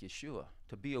be like Yeshua,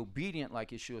 to be obedient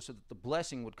like Yeshua, so that the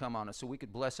blessing would come on us, so we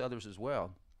could bless others as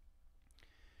well.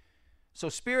 So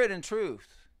spirit and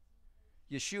truth,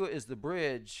 Yeshua is the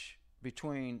bridge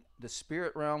between the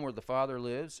spirit realm where the Father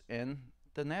lives and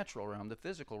the natural realm, the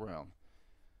physical realm.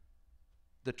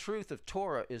 The truth of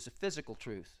Torah is a physical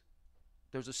truth.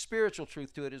 There's a spiritual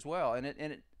truth to it as well.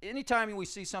 And anytime we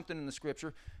see something in the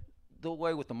Scripture, the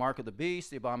way with the mark of the beast,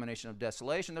 the abomination of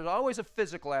desolation. There's always a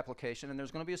physical application, and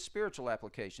there's going to be a spiritual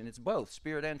application. It's both,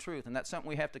 spirit and truth, and that's something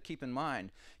we have to keep in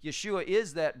mind. Yeshua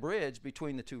is that bridge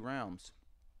between the two realms.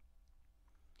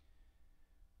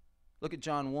 Look at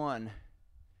John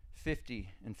 1:50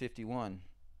 and 51.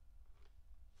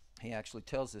 He actually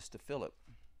tells this to Philip.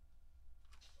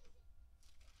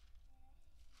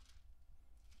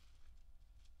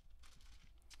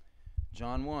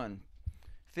 John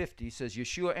 1:50 says,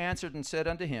 Yeshua answered and said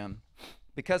unto him,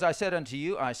 because I said unto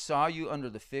you, I saw you under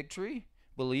the fig tree,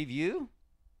 believe you?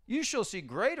 You shall see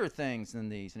greater things than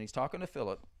these. And he's talking to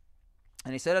Philip.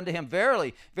 And he said unto him,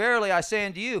 verily, verily, I say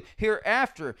unto you,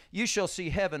 hereafter you shall see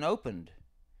heaven opened,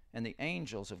 and the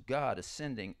angels of God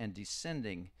ascending and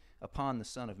descending upon the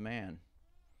Son of Man.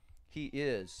 He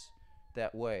is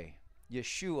that way.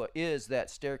 Yeshua is that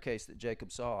staircase that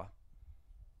Jacob saw.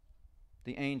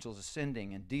 The angels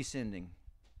ascending and descending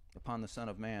upon the Son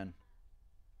of Man.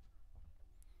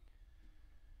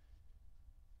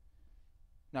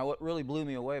 Now, what really blew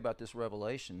me away about this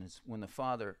revelation is when the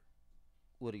Father,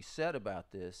 what he said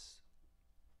about this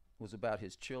was about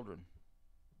his children.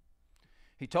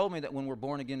 He told me that when we're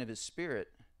born again of his Spirit,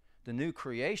 the new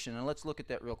creation, and let's look at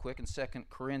that real quick in 2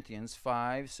 Corinthians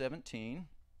 5:17.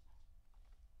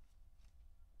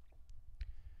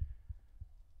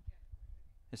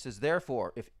 It says,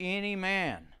 therefore, if any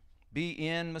man be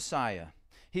in Messiah,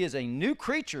 he is a new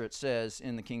creature, it says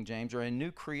in the King James, or a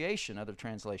new creation, other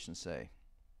translations say.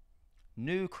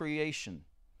 New creation,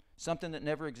 something that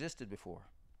never existed before.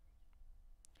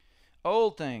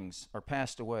 Old things are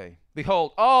passed away.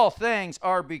 Behold, all things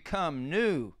are become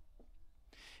new.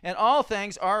 And all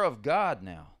things are of God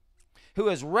now, who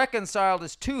has reconciled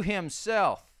us to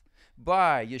himself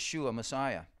by Yeshua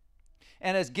Messiah,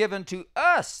 and has given to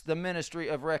us the ministry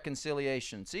of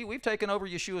reconciliation. See, we've taken over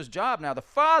Yeshua's job now. The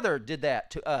Father did that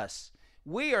to us.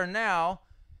 We are now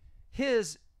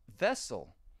his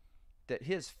vessel that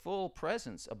his full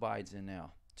presence abides in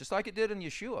now, just like it did in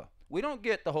Yeshua. We don't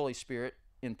get the Holy Spirit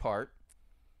in part.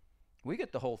 We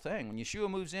get the whole thing. When Yeshua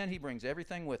moves in, he brings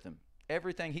everything with him,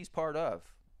 everything he's part of.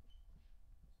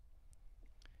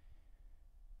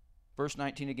 Verse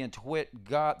 19 again, to wit,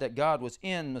 that God was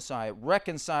in Messiah,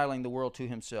 reconciling the world to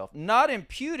himself, not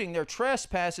imputing their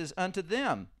trespasses unto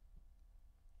them,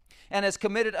 and has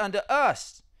committed unto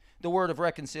us the word of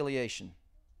reconciliation.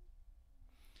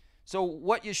 So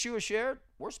what Yeshua shared,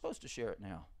 we're supposed to share it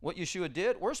now. What Yeshua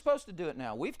did, we're supposed to do it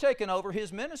now. We've taken over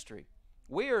his ministry.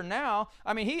 We are now,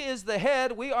 he is the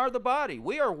head, we are the body.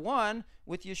 We are one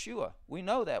with Yeshua. We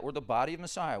know that. We're the body of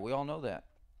Messiah. We all know that.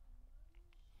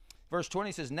 Verse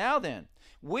 20 says, now then,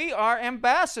 we are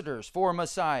ambassadors for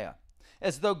Messiah,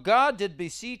 as though God did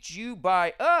beseech you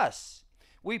by us.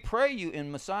 We pray you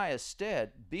in Messiah's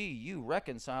stead, be you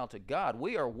reconciled to God.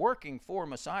 We are working for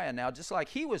Messiah now, just like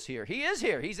he was here. He is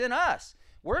here. He's in us.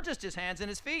 We're just his hands and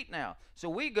his feet now. So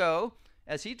we go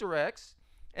as he directs,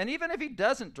 and even if he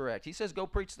doesn't direct, he says go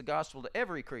preach the gospel to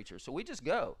every creature. So we just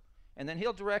go, and then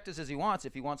he'll direct us as he wants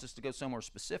if he wants us to go somewhere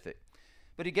specific.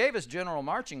 But he gave us general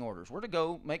marching orders. We're to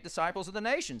go make disciples of the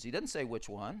nations. He doesn't say which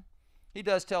one. He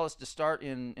does tell us to start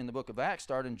in the book of Acts,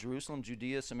 start in Jerusalem,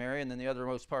 Judea, Samaria, and then the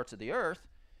othermost parts of the earth.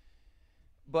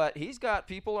 But he's got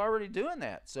people already doing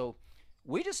that. So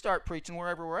we just start preaching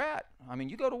wherever we're at.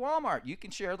 You go to Walmart, you can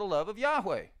share the love of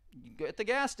Yahweh. You go at the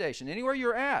gas station, anywhere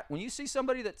you're at. When you see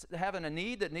somebody that's having a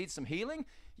need that needs some healing,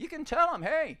 you can tell them,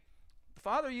 hey, the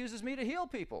Father uses me to heal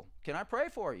people. Can I pray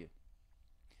for you?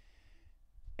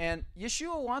 And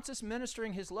Yeshua wants us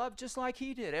ministering his love just like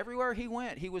he did. Everywhere he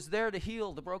went, he was there to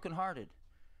heal the brokenhearted,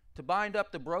 to bind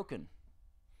up the broken,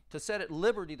 to set at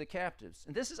liberty the captives.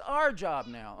 And this is our job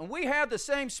now. And we have the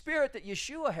same spirit that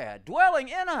Yeshua had dwelling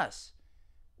in us.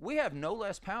 We have no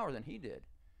less power than he did.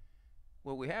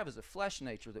 What we have is a flesh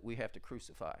nature that we have to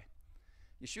crucify.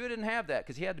 Yeshua didn't have that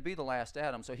because he had to be the last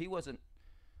Adam, so he wasn't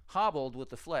hobbled with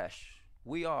the flesh.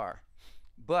 We are.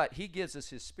 But he gives us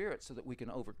his spirit so that we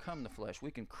can overcome the flesh. We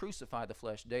can crucify the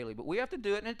flesh daily. But we have to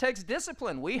do it, and it takes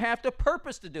discipline. We have to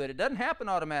purpose to do it. It doesn't happen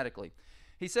automatically.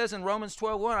 He says in Romans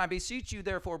 12:1, I beseech you,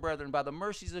 therefore, brethren, by the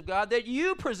mercies of God, that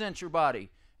you present your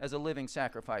body as a living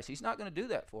sacrifice. He's not going to do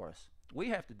that for us. We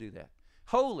have to do that.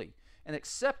 Holy and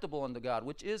acceptable unto God,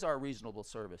 which is our reasonable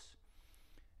service.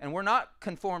 And we're not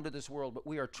conformed to this world, but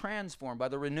we are transformed by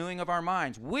the renewing of our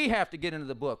minds. We have to get into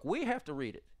the book. We have to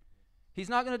read it. He's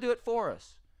not going to do it for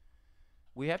us.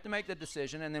 We have to make the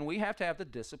decision, and then we have to have the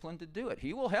discipline to do it.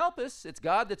 He will help us. It's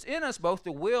God that's in us, both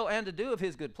to will and to do of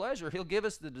his good pleasure. He'll give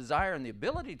us the desire and the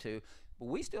ability to, but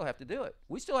we still have to do it.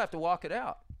 We still have to walk it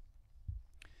out.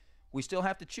 We still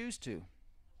have to choose to.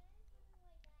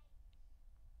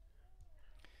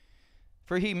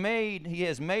 For he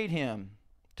has made him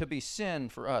to be sin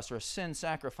for us, or a sin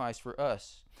sacrifice for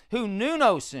us, who knew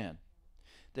no sin,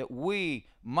 that we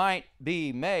might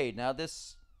be made. Now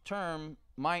this term,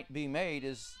 might be made,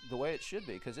 is the way it should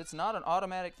be, because it's not an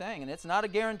automatic thing, and it's not a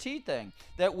guaranteed thing.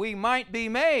 That we might be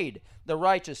made the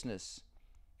righteousness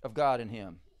of God in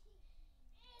him.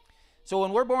 So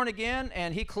when we're born again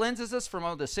and he cleanses us from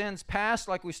all the sins past,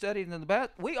 like we studied in the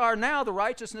back, we are now the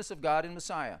righteousness of God in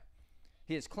Messiah.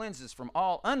 He has cleansed us from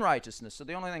all unrighteousness. So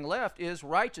the only thing left is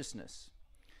righteousness.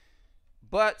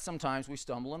 But sometimes we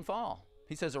stumble and fall.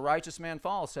 He says a righteous man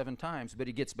falls 7 times, but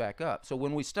he gets back up. So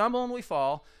when we stumble and we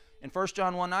fall, in 1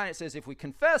 John 1:9 it says, if we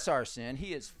confess our sin,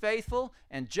 he is faithful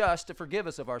and just to forgive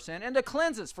us of our sin and to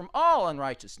cleanse us from all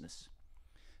unrighteousness.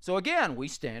 So again, we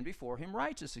stand before him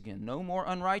righteous again. No more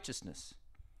unrighteousness.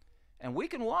 And we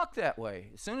can walk that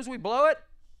way. As soon as we blow it,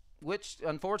 which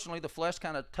unfortunately the flesh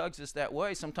kind of tugs us that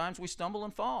way, sometimes we stumble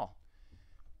and fall.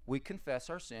 We confess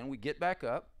our sin, we get back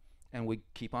up, and we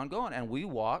keep on going, and we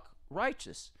walk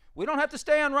righteous. We don't have to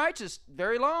stay unrighteous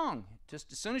very long.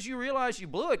 Just as soon as you realize you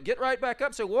blew it, get right back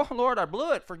up. Say, whoa, Lord, I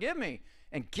blew it. Forgive me.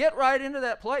 And get right into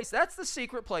that place. That's the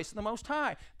secret place of the Most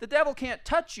High. The devil can't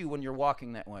touch you when you're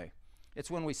walking that way. It's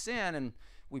when we sin and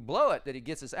we blow it that he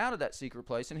gets us out of that secret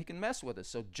place and he can mess with us.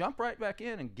 So jump right back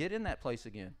in and get in that place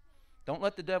again. Don't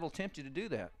let the devil tempt you to do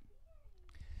that.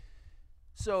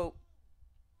 So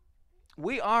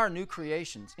we are new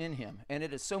creations in him, and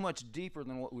it is so much deeper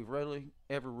than what we've really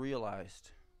ever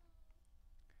realized.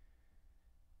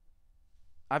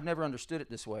 I've never understood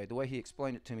it this way, the way he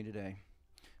explained it to me today.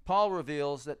 Paul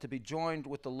reveals that to be joined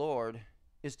with the Lord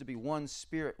is to be one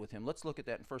spirit with him. Let's look at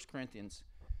that in 1 Corinthians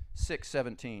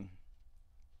 6:17.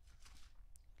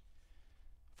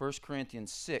 1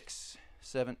 Corinthians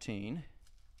 6:17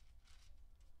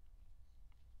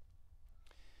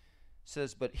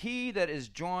 says, but he that is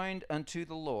joined unto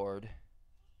the Lord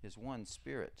is one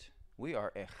spirit. We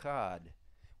are echad.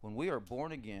 When we are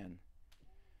born again,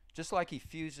 just like he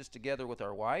fuses together with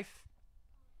our wife,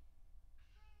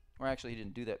 or actually he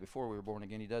didn't do that before we were born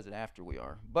again, he does it after we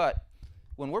are. But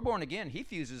when we're born again, he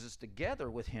fuses us together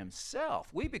with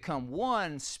himself. We become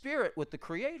one spirit with the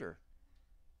Creator.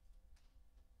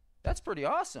 That's pretty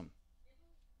awesome.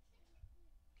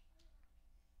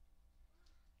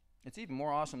 It's even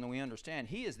more awesome than we understand.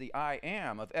 He is the I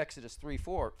am of Exodus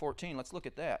 3:14. Let's look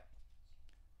at that.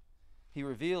 He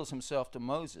reveals himself to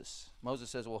Moses. Moses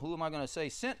says, well, who am I going to say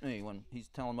sent me, when he's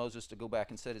telling Moses to go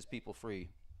back and set his people free?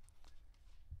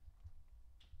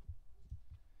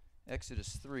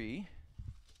 Exodus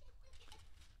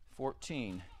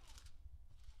 3:14.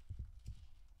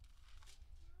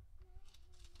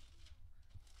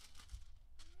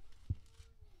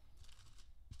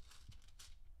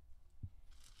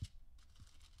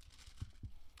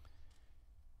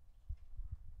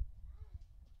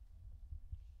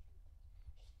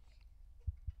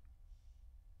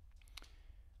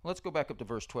 Let's go back up to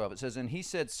verse 12. It says, and he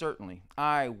said, certainly,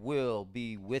 I will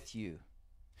be with you.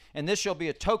 And this shall be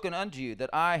a token unto you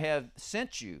that I have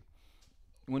sent you.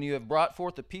 When you have brought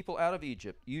forth the people out of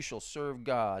Egypt, you shall serve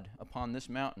God upon this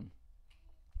mountain.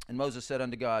 And Moses said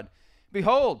unto God,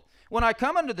 behold, when I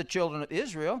come unto the children of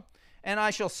Israel, and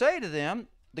I shall say to them,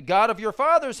 the God of your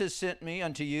fathers has sent me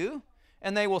unto you,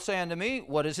 and they will say unto me,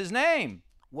 what is his name?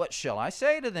 What shall I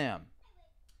say to them?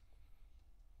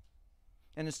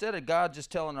 And instead of God just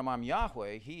telling them I'm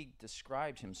Yahweh, he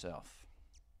described himself.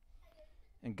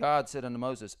 And God said unto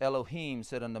Moses, Elohim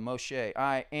said unto Moshe,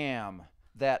 I am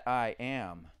that I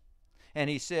am. And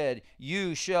he said,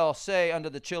 you shall say unto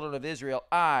the children of Israel,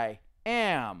 I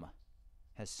am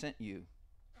has sent you.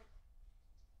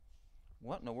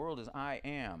 What in the world is I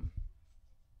am?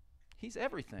 He's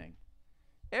everything.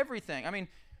 Everything. I mean,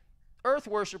 earth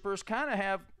worshipers kind of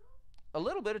have a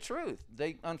little bit of truth.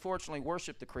 They unfortunately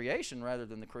worship the creation rather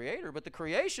than the Creator, but the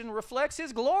creation reflects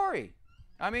his glory.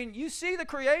 I mean, you see the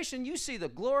creation, you see the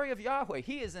glory of Yahweh.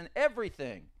 He is in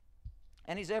everything,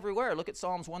 and he's everywhere. Look at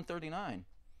Psalms 139,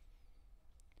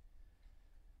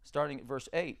 starting at verse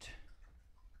 8.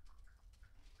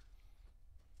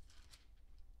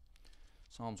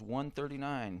 Psalms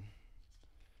 139,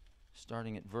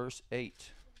 starting at verse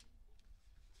 8.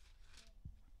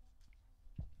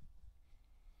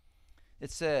 It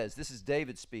says, this is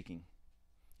David speaking,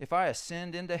 if I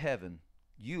ascend into heaven,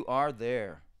 you are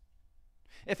there.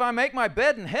 If I make my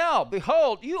bed in hell,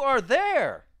 behold, you are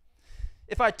there.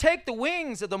 If I take the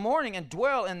wings of the morning and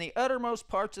dwell in the uttermost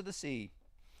parts of the sea,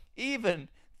 even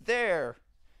there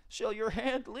shall your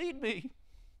hand lead me,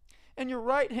 and your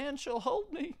right hand shall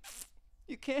hold me.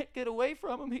 You can't get away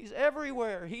from him. He's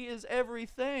everywhere. He is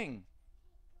everything.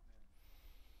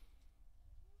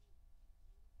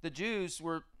 The Jews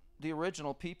were the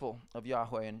original people of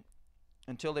Yahweh, and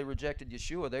until they rejected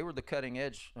Yeshua, they were the cutting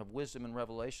edge of wisdom and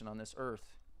revelation on this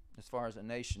earth as far as a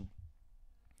nation.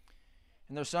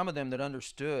 And there's some of them that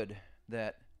understood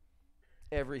that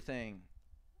everything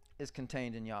is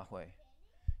contained in Yahweh,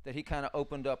 that he kind of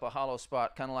opened up a hollow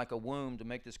spot, kind of like a womb, to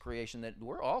make this creation, that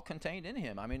we're all contained in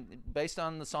him. I mean, based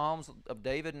on the Psalms of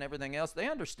David and everything else, they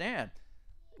understand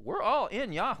we're all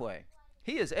in Yahweh.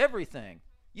 He is everything.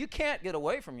 You can't get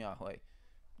away from Yahweh.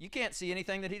 You can't see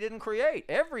anything that he didn't create.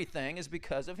 Everything is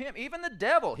because of him. Even the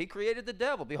devil, he created the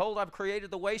devil. Behold, I've created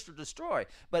the waste or destroy.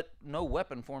 But no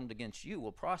weapon formed against you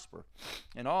will prosper.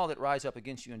 And all that rise up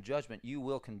against you in judgment, you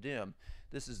will condemn.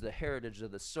 This is the heritage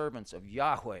of the servants of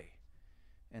Yahweh.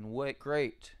 And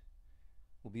great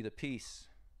will be the peace.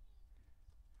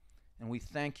 And we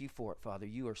thank you for it, Father.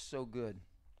 You are so good.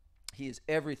 He is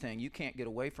everything. You can't get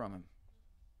away from him.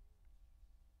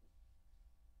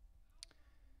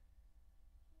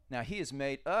 Now, he has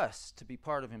made us to be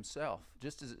part of himself.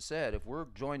 Just as it said, if we're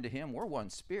joined to him, we're one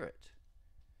spirit.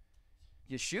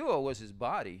 Yeshua was his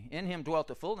body. In him dwelt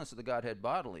the fullness of the Godhead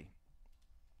bodily.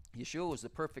 Yeshua was the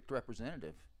perfect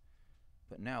representative.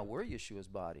 But now we're Yeshua's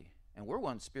body. And we're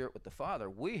one spirit with the Father.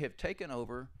 We have taken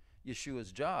over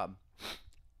Yeshua's job.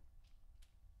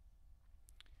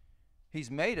 He's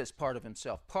made us part of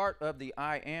himself, part of the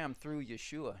I am through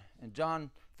Yeshua. And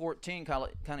John 14 kind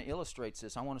of illustrates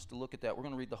this. I want us to look at that. We're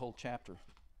going to read the whole chapter.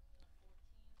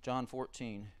 John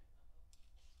 14.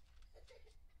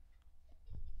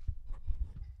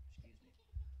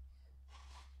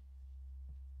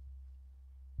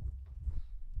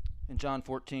 In John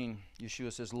 14,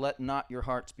 Yeshua says, "Let not your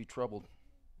hearts be troubled.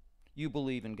 You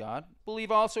believe in God.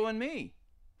 Believe also in me,"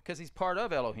 because he's part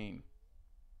of Elohim.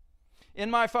 "In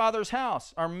my Father's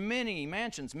house are many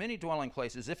mansions, many dwelling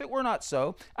places. If it were not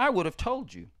so, I would have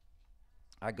told you.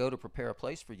 I go to prepare a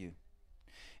place for you.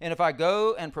 And if I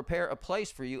go and prepare a place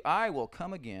for you, I will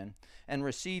come again and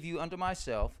receive you unto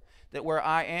myself, that where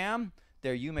I am,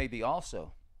 there you may be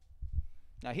also."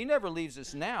 Now, he never leaves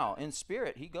us now in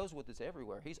spirit. He goes with us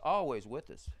everywhere. He's always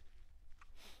with us.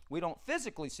 We don't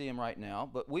physically see him right now,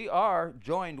 but we are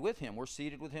joined with him. We're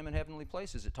seated with him in heavenly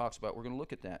places, it talks about. We're going to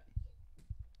look at that.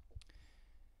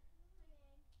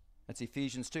 That's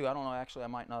Ephesians 2. I don't know, actually, I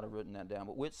might not have written that down,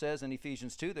 but it says in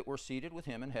Ephesians 2 that we're seated with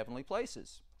him in heavenly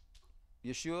places.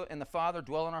 Yeshua and the Father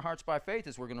dwell in our hearts by faith,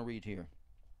 as we're going to read here.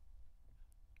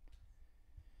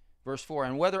 Verse 4,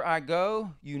 "And whether I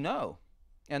go, you know,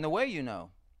 and the way you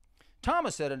know."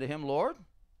 Thomas said unto him, "Lord,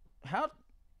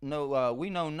 we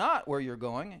know not where you're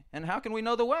going, and how can we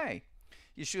know the way?"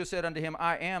 Yeshua said unto him,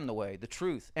 "I am the way, the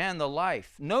truth, and the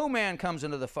life. No man comes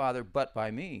unto the Father but by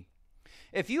me.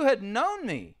 If you had known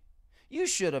me, you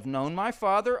should have known my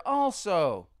Father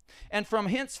also. And from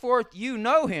henceforth you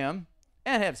know him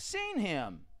and have seen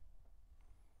him."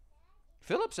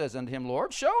 Philip says unto him,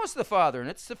 "Lord, show us the Father, and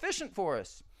it's sufficient for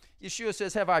us." Yeshua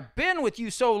says, "Have I been with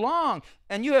you so long,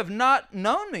 and you have not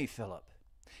known me, Philip?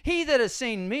 He that has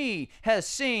seen me has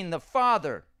seen the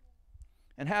Father.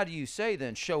 And how do you say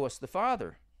then, show us the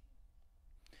Father?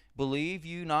 Believe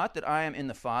you not that I am in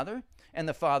the Father, and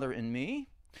the Father in me?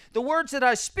 The words that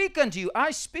I speak unto you,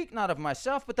 I speak not of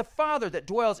myself, but the Father that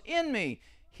dwells in me,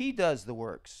 he does the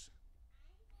works."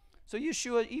 So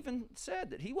Yeshua even said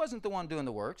that he wasn't the one doing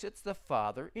the works. It's the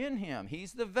Father in him.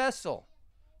 He's the vessel,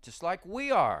 just like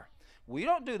we are. We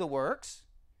don't do the works.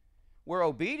 We're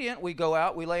obedient. We go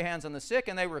out, we lay hands on the sick,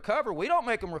 and they recover. We don't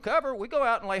make them recover. We go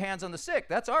out and lay hands on the sick.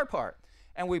 That's our part.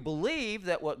 And we believe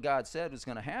that what God said was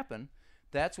going to happen.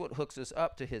 That's what hooks us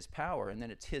up to his power. And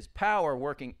then it's his power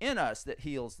working in us that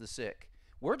heals the sick.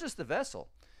 We're just the vessel.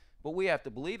 But we have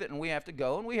to believe it, and we have to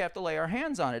go, and we have to lay our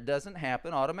hands on it. It doesn't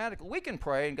happen automatically. We can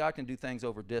pray, and God can do things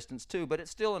over distance too, but it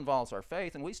still involves our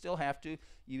faith, and we still have to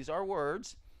use our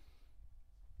words.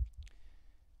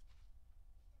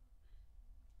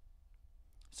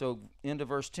 So into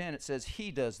verse 10, it says, he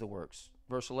does the works.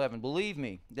 Verse 11, believe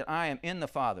me that I am in the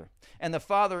Father, and the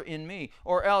Father in me,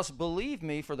 or else believe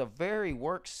me for the very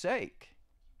work's sake.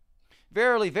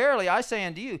 Verily, verily, I say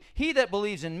unto you, he that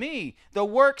believes in me, the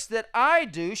works that I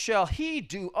do shall he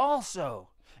do also,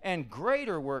 and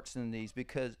greater works than these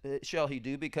shall he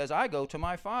do, because I go to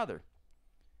my Father.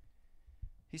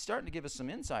 He's starting to give us some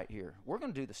insight here. We're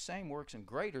going to do the same works and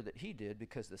greater that he did,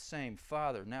 because the same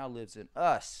Father now lives in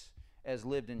us as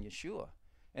lived in Yeshua.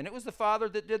 And it was the Father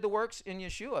that did the works in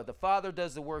Yeshua. The Father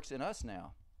does the works in us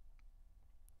now.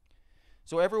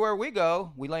 So everywhere we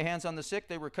go, we lay hands on the sick,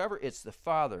 they recover. It's the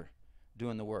Father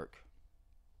doing the work.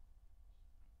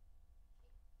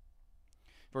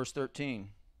 Verse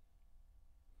 13.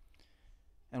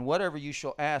 And whatever you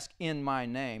shall ask in my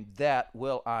name, that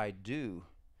will I do,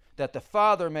 that the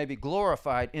Father may be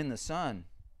glorified in the Son.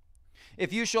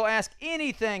 If you shall ask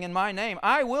anything in my name,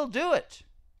 I will do it.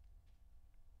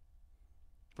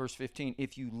 Verse 15,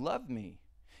 if you love me,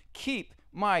 keep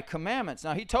my commandments.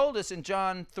 Now, he told us in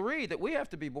John 3 that we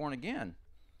have to be born again.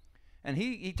 And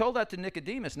he told that to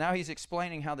Nicodemus. Now he's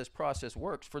explaining how this process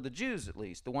works, for the Jews at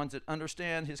least, the ones that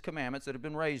understand his commandments, that have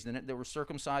been raised in it, that were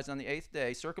circumcised on the 8th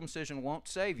day. Circumcision won't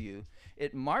save you.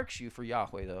 It marks you for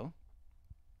Yahweh, though.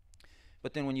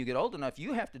 But then when you get old enough,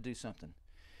 you have to do something.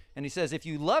 And he says, if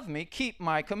you love me, keep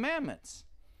my commandments.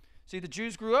 See, the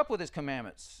Jews grew up with his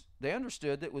commandments. They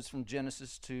understood that it was from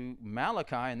Genesis to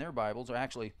Malachi in their Bibles, or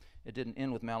actually, it didn't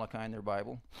end with Malachi in their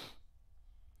Bible.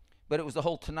 But it was the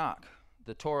whole Tanakh.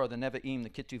 The Torah, the Nevi'im,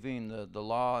 the Ketuvim, the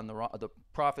law, and the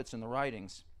prophets and the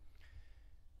writings.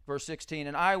 Verse 16,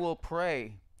 and I will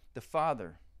pray the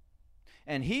Father,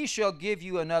 and he shall give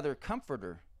you another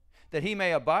comforter, that he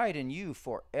may abide in you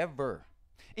forever.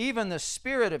 Even the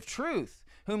Spirit of truth,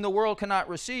 whom the world cannot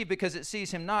receive, because it sees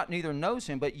him not, neither knows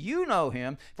him. But you know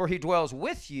him, for he dwells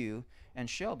with you and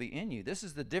shall be in you. This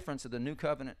is the difference of the new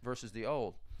covenant versus the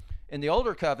old. In the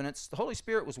older covenants, the Holy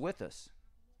Spirit was with us.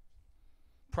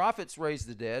 Prophets raised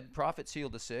the dead. Prophets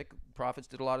healed the sick. Prophets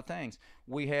did a lot of things.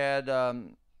 We had,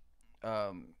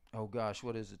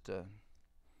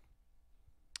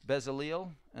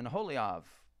 Bezaleel and Aholiab.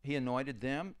 He anointed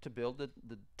them to build the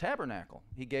tabernacle.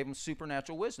 He gave them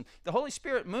supernatural wisdom. The Holy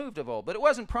Spirit moved of old, but it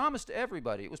wasn't promised to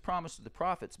everybody. It was promised to the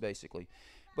prophets, basically.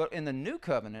 But in the new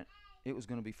covenant, it was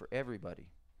going to be for everybody.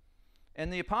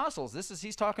 And the apostles,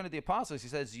 he's talking to the apostles. He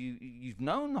says, you've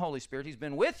known the Holy Spirit. He's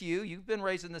been with you. You've been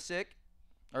raising the sick,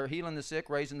 or healing the sick,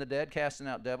 raising the dead, casting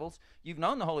out devils. You've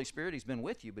known the Holy Spirit. He's been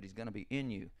with you, but he's going to be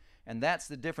in you. And that's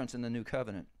the difference in the new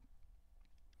covenant.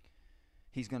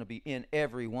 He's going to be in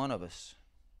every one of us.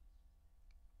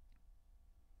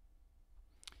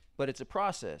 But it's a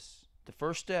process. The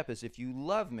first step is, if you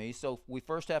love me, so we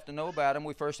first have to know about him.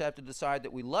 We first have to decide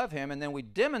that we love him, and then we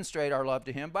demonstrate our love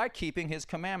to him by keeping his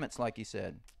commandments, like he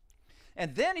said.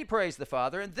 And then he prays the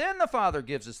Father, and then the Father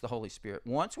gives us the Holy Spirit,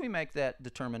 once we make that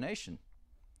determination.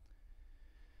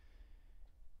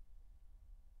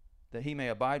 That he may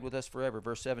abide with us forever.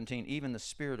 Verse 17, even the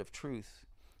Spirit of truth,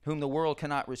 whom the world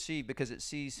cannot receive, because it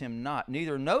sees him not,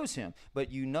 neither knows him, but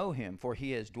you know him, for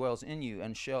he dwells in you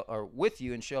and with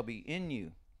you and shall be in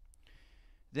you.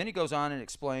 Then he goes on and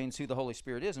explains who the Holy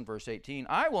Spirit is in verse 18.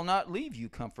 I will not leave you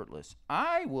comfortless.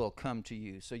 I will come to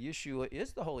you. So Yeshua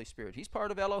is the Holy Spirit. He's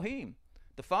part of Elohim.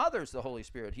 The Father is the Holy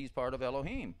Spirit. He's part of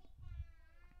Elohim.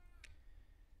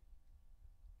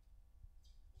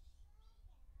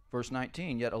 Verse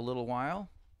 19, yet a little while,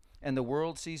 and the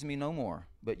world sees me no more,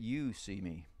 but you see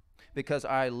me. Because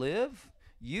I live,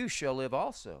 you shall live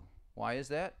also. Why is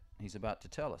that? He's about to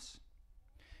tell us.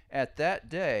 At that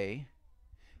day,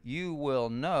 you will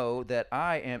know that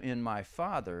I am in my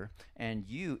Father, and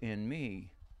you in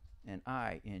me, and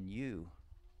I in you.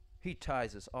 He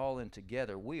ties us all in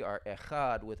together. We are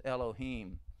echad with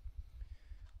Elohim.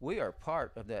 We are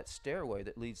part of that stairway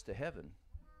that leads to heaven.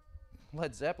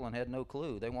 Led Zeppelin had no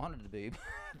clue. They wanted to be.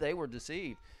 They were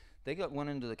deceived. They went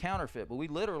into the counterfeit. But we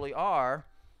literally are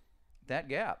that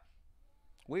gap.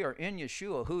 We are in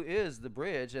Yeshua, who is the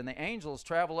bridge, and the angels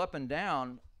travel up and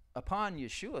down upon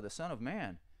Yeshua, the Son of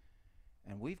Man.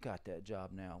 And we've got that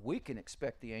job now. We can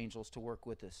expect the angels to work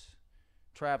with us,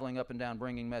 traveling up and down,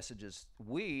 bringing messages.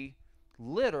 We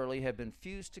literally have been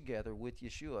fused together with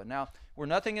Yeshua. Now, we're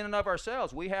nothing in and of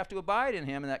ourselves. We have to abide in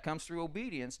him, and that comes through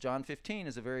obedience. John 15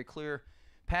 is a very clear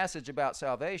passage about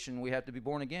salvation. We have to be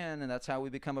born again, and that's how we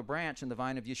become a branch in the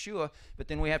vine of Yeshua. But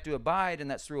then we have to abide, and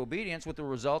that's through obedience, with the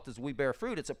result is we bear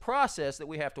fruit. It's a process that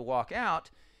we have to walk out.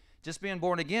 Just being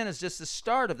born again is just the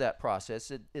start of that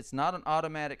process. It's not an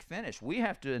automatic finish. We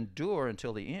have to endure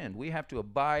until the end. We have to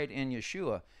abide in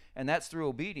Yeshua, and that's through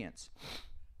obedience.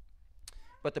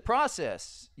 But the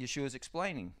process, Yeshua is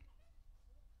explaining.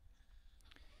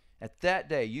 At that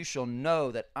day you shall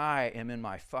know that I am in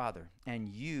my Father, and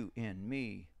you in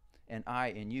me, and I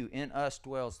in you. In us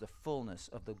dwells the fullness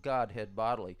of the Godhead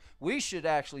bodily. We should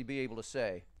actually be able to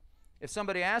say, if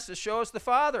somebody asks us, show us the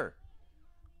Father.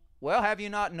 Well, have you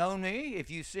not known me?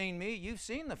 If you've seen me, you've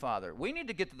seen the Father. We need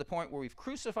to get to the point where we've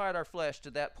crucified our flesh,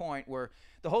 to that point where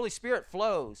the Holy Spirit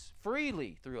flows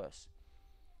freely through us.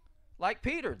 Like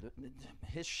Peter,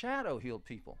 his shadow healed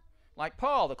people. Like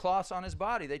Paul, the cloths on his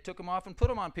body, they took them off and put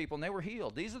them on people, and they were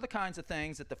healed. These are the kinds of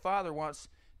things that the Father wants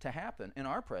to happen in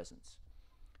our presence.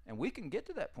 And we can get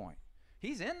to that point.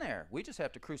 He's in there. We just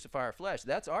have to crucify our flesh.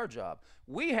 That's our job.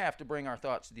 We have to bring our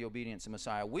thoughts to the obedience of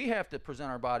Messiah. We have to present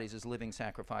our bodies as living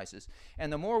sacrifices.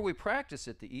 And the more we practice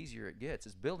it, the easier it gets.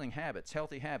 It's building habits,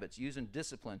 healthy habits, using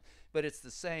discipline. But it's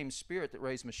the same Spirit that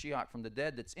raised Mashiach from the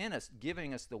dead that's in us,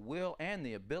 giving us the will and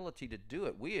the ability to do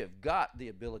it. We have got the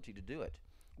ability to do it.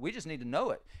 We just need to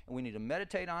know it, and we need to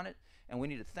meditate on it, and we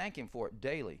need to thank Him for it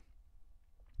daily.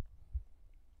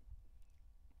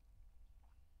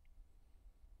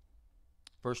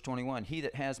 Verse 21, he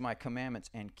that has my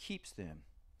commandments and keeps them,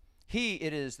 he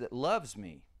it is that loves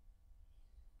me.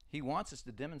 He wants us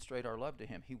to demonstrate our love to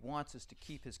Him. He wants us to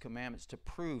keep His commandments to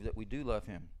prove that we do love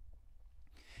Him.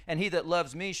 And he that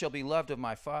loves me shall be loved of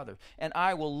my Father, and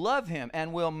I will love him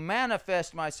and will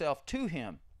manifest myself to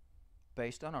him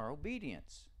based on our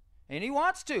obedience. And He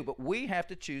wants to, but we have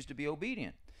to choose to be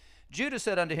obedient. Judas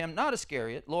said unto him, not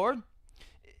Iscariot, Lord,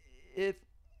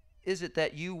 is it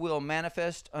that you will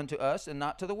manifest unto us and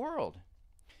not to the world?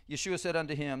 Yeshua said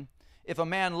unto him, if a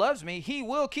man loves me, he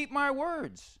will keep my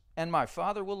words, and my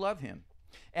Father will love him,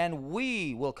 and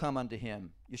we will come unto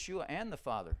him, Yeshua and the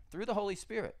Father, through the Holy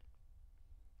Spirit.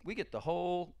 We get the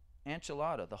whole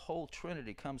enchilada, the whole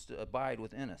Trinity comes to abide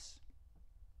within us.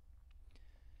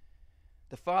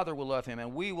 The Father will love him,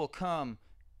 and we will come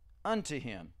unto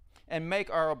him, and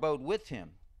make our abode with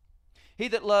him. He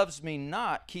that loves me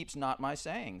not keeps not my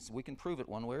sayings. We can prove it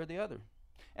one way or the other.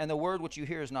 And the word which you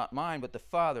hear is not mine, but the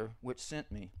Father which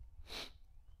sent me.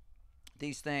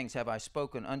 These things have I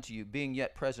spoken unto you, being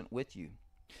yet present with you.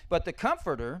 But the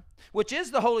Comforter, which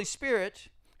is the Holy Spirit,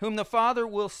 whom the Father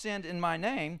will send in my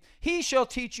name, he shall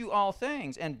teach you all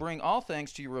things, and bring all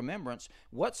things to your remembrance,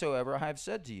 whatsoever I have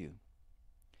said to you.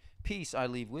 Peace I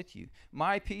leave with you.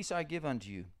 My peace I give unto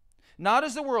you. Not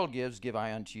as the world gives, give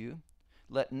I unto you.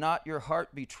 Let not your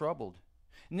heart be troubled,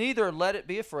 neither let it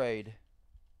be afraid.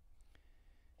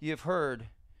 Ye have heard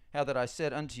how that I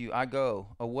said unto you, I go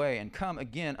away and come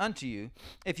again unto you.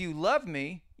 If you love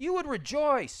me, you would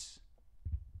rejoice,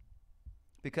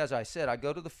 because I said, I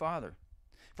go to the Father.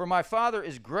 For my Father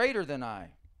is greater than I.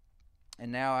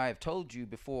 And now I have told you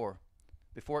before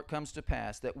it comes to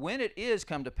pass, that when it is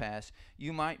come to pass,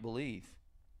 you might believe.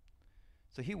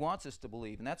 So He wants us to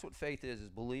believe, and that's what faith is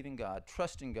believing God,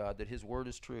 trusting God that His word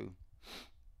is true.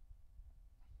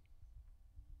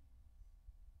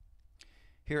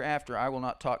 Hereafter I will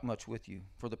not talk much with you,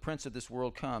 for the prince of this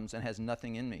world comes and has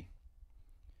nothing in me.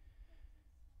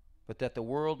 But that the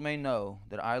world may know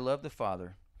that I love the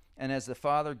Father, and as the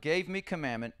Father gave me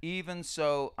commandment, even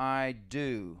so I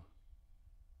do.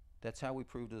 That's how we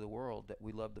prove to the world that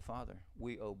we love the Father.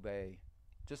 We obey,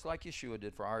 just like Yeshua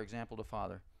did for our example to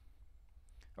Father.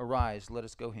 Arise, let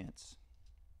us go hence.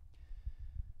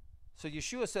 So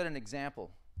Yeshua set an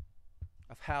example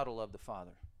of how to love the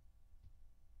Father,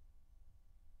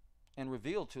 and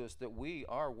revealed to us that we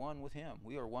are one with Him.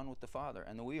 We are one with the Father,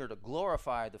 and that we are to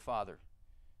glorify the Father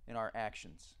in our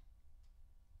actions.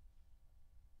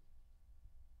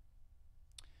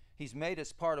 He's made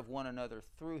us part of one another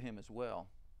through Him as well.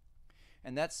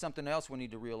 And that's something else we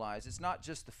need to realize. It's not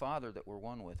just the Father that we're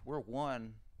one with. We're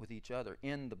one with each other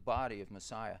in the body of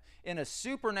Messiah, in a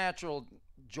supernatural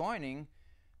joining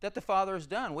that the Father has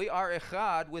done. We are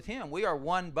echad with Him. We are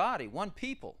one body, one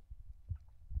people.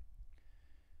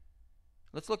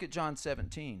 Let's look at John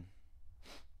 17.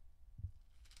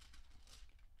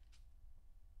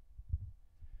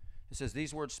 It says,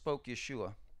 these words spoke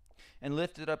Yeshua, and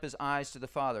lifted up his eyes to the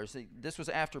Father. See, this was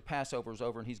after Passover was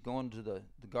over, and He's going to the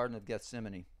Garden of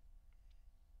Gethsemane.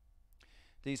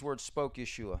 These words spoke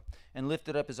Yeshua, and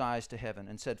lifted up his eyes to heaven,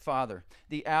 and said, Father,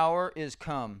 the hour is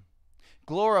come.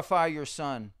 Glorify your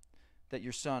Son, that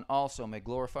your Son also may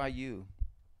glorify you.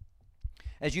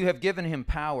 As you have given him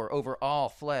power over all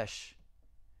flesh,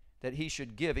 that he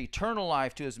should give eternal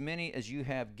life to as many as you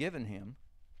have given him.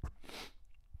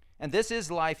 And this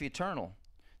is life eternal,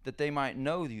 that they might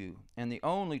know you, and the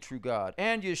only true God,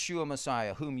 and Yeshua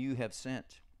Messiah, whom you have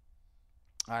sent.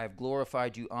 I have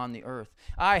glorified you on the earth.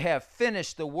 I have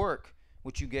finished the work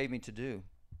which you gave me to do.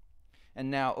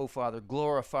 And now, O Father,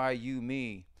 glorify you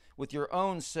me with your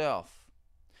own self,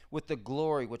 with the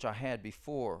glory which I had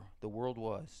before the world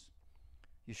was.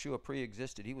 Yeshua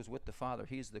pre-existed. He was with the Father.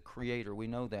 He's the creator. We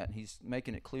know that, and He's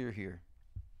making it clear here.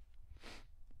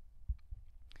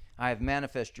 I have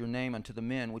manifested your name unto the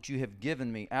men which you have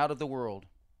given me out of the world.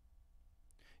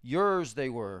 Yours they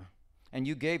were, and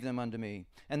you gave them unto me,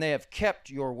 and they have kept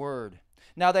your word.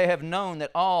 Now they have known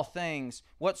that all things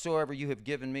whatsoever you have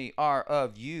given me are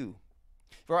of you.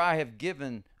 For I have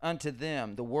given unto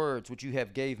them the words which you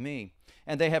have gave me,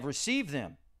 and they have received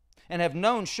them, and have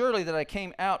known surely that I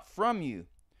came out from you,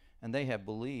 and they have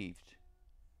believed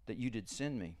that you did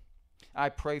send me. I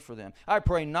pray for them. I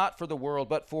pray not for the world,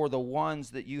 but for the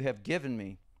ones that you have given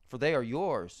me, for they are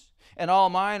yours. And all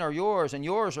mine are yours, and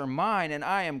yours are mine, and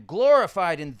I am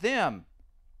glorified in them.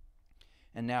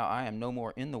 And now I am no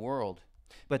more in the world,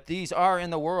 but these are in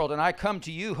the world, and I come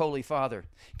to you, Holy Father.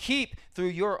 Keep through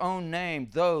your own name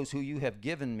those who you have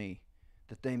given me,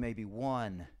 that they may be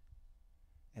one,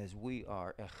 as we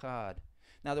are, echad.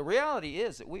 Now the reality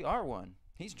is that we are one.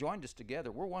 He's joined us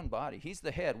together. We're one body. He's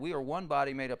the head. We are one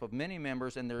body made up of many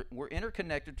members, and we're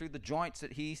interconnected through the joints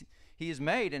that he has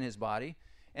made in his body,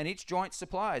 and each joint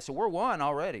supplies. So we're one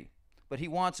already, but he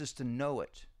wants us to know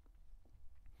it.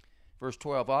 Verse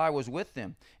 12, while I was with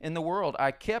them in the world,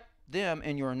 I kept them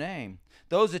in your name.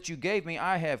 Those that you gave me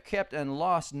I have kept, and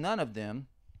lost none of them,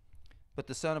 but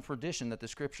the son of perdition, that the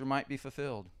scripture might be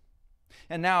fulfilled.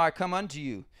 And now I come unto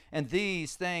you, and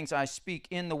these things I speak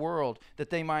in the world, that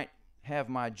they might have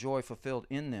my joy fulfilled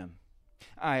in them.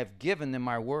 I have given them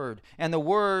my word, and the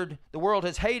world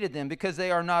has hated them, because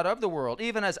they are not of the world,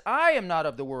 even as I am not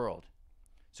of the world.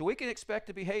 So we can expect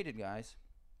to be hated, guys.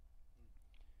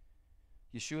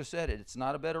 Yeshua said it. It's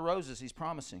not a bed of roses he's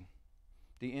promising.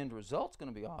 The end result's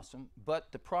going to be awesome,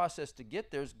 but the process to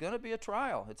get there is going to be a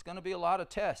trial. It's going to be a lot of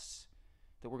tests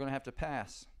that we're going to have to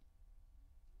pass.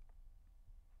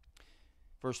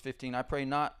 Verse 15, I pray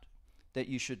not that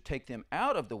you should take them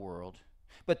out of the world,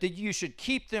 but that you should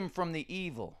keep them from the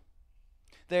evil.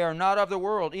 They are not of the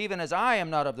world, even as I am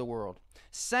not of the world.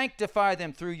 Sanctify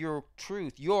them through your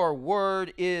truth. Your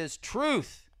word is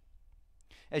truth.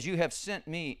 As you have sent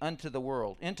me into the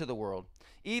world,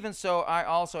 even so I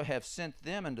also have sent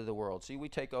them into the world. See, we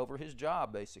take over his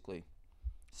job, basically.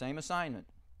 Same assignment.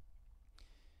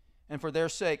 And for their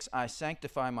sakes I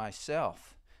sanctify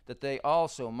myself, that they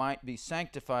also might be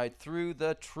sanctified through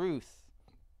the truth.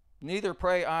 Neither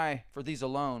pray I for these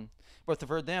alone, but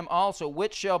for them also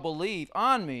which shall believe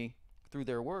on me through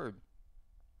their word,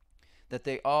 that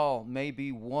they all may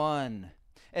be one.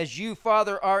 As you,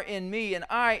 Father, are in me, and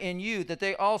I in you, that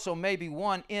they also may be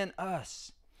one in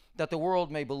us, that the world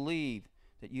may believe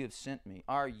that you have sent me.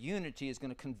 Our unity is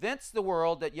going to convince the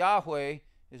world that Yahweh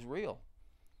is real,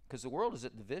 because the world is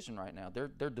at division right now.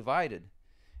 They're divided.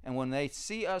 And when they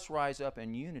see us rise up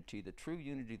in unity, the true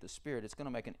unity of the Spirit, it's going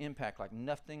to make an impact like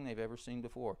nothing they've ever seen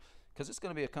before, because it's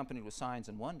going to be accompanied with signs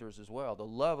and wonders as well. The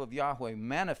love of Yahweh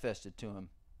manifested to him.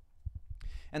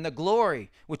 And the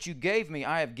glory which you gave me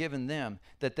I have given them,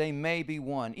 that they may be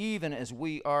one, even as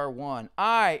we are one.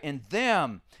 I in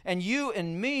them, and you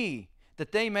in me,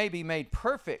 that they may be made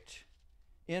perfect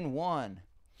in one.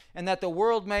 And that the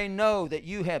world may know that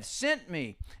you have sent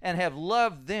me, and have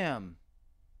loved them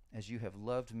as you have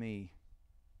loved me.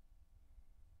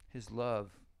 His love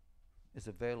is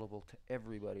available to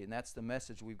everybody, and that's the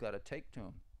message we've got to take to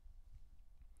them.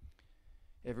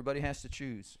 Everybody has to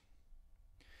choose.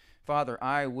 Father,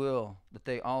 I will that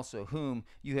they also, whom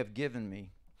you have given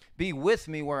me, be with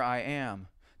me where I am,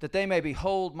 that they may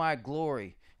behold my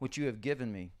glory, which you have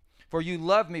given me. For you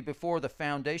loved me before the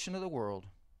foundation of the world.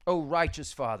 O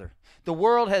righteous Father, the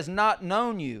world has not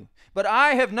known you, but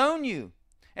I have known you,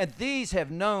 and these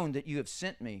have known that you have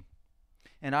sent me.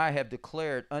 And I have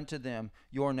declared unto them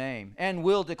your name, and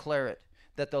will declare it,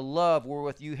 that the love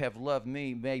wherewith you have loved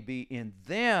me may be in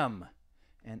them,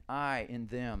 and I in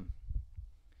them.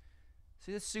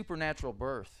 See, this supernatural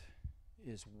birth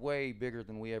is way bigger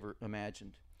than we ever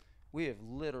imagined. We have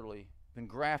literally been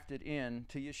grafted in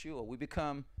to Yeshua. We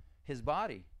become his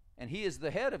body, and he is the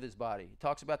head of his body. He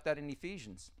talks about that in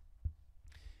Ephesians.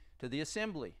 To the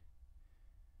assembly.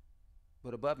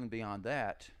 But above and beyond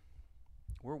that,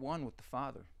 we're one with the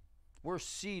Father. We're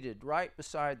seated right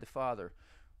beside the Father.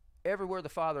 Everywhere the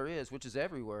Father is, which is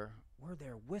everywhere, we're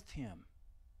there with him.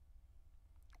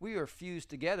 We are fused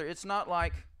together. It's not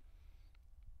like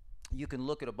you can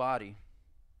look at a body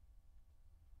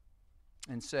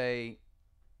and say,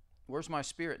 where's my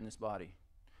spirit in this body?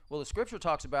 Well, the scripture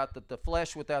talks about that the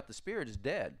flesh without the spirit is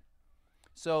dead.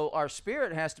 So our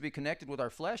spirit has to be connected with our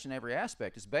flesh in every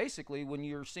aspect. It's basically, when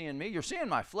you're seeing me, you're seeing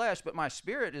my flesh, but my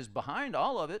spirit is behind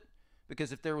all of it,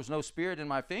 because if there was no spirit in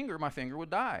my finger would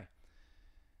die.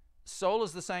 Soul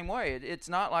is the same way. It's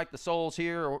not like the soul's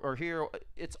here or here.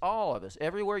 It's all of us.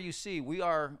 Everywhere you see,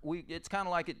 it's kind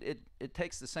of like it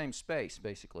takes the same space,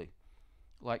 basically,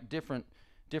 like different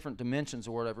dimensions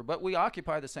or whatever, but we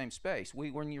occupy the same space.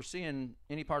 When you're seeing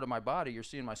any part of my body, you're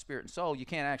seeing my spirit and soul. You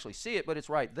can't actually see it, but it's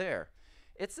right there.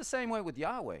 It's the same way with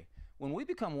Yahweh. When we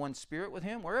become one spirit with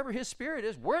him, wherever his spirit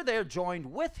is, we're there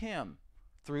joined with him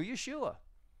through Yeshua.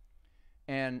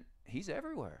 And he's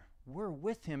everywhere. we're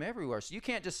with him everywhere. So you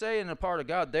can't just say in a part of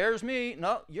God, there's me.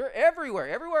 No, you're everywhere.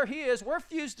 Everywhere he is, we're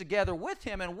fused together with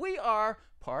him, and we are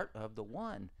part of the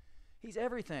one. He's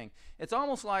everything. It's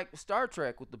almost like Star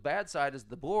Trek with the bad side is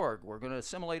the Borg. We're going to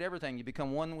assimilate everything. You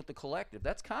become one with the collective.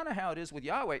 That's kind of how it is with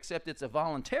Yahweh, except it's a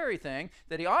voluntary thing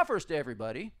that he offers to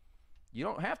everybody. You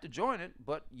don't have to join it,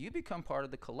 but you become part of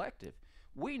the collective.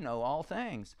 We know all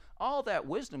things. All that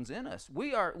wisdom's in us. We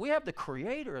have the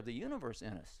creator of the universe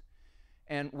in us.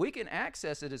 And we can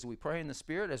access it as we pray in the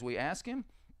Spirit, as we ask him.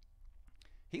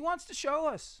 He wants to show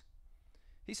us.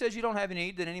 He says you don't have any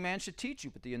need that any man should teach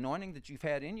you, but the anointing that you've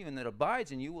had in you and that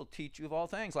abides in you will teach you of all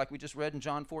things. Like we just read in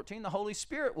John 14, the Holy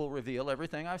Spirit will reveal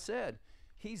everything I've said.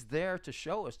 He's there to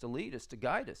show us, to lead us, to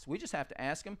guide us. We just have to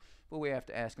ask him, but we have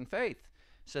to ask in faith.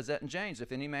 It says that in James,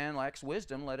 if any man lacks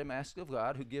wisdom, let him ask of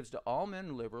God, who gives to all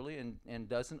men liberally and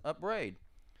doesn't upbraid.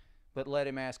 But let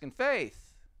him ask in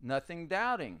faith, nothing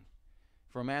doubting.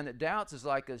 For a man that doubts is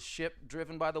like a ship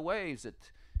driven by the waves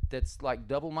that's like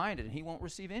double-minded, and he won't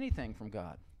receive anything from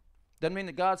God. Doesn't mean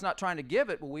that God's not trying to give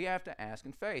it, but we have to ask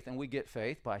in faith, and we get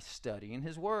faith by studying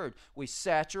his word. We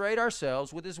saturate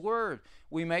ourselves with his word.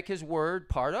 We make his word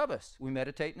part of us. We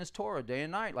meditate in his Torah day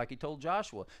and night, like he told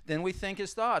Joshua. Then we think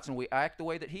his thoughts, and we act the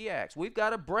way that he acts. We've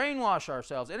got to brainwash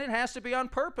ourselves, and it has to be on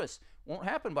purpose. It won't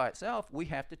happen by itself. We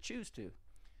have to choose to.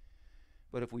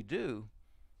 But if we do,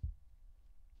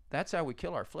 that's how we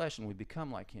kill our flesh and we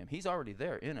become like him. He's already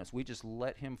there in us. We just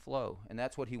let him flow, and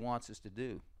that's what he wants us to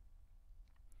do.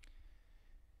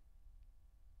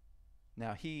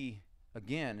 Now he,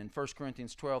 again, in 1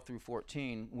 Corinthians 12 through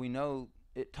 14, we know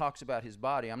it talks about his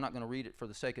body. I'm not going to read it for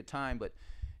the sake of time, but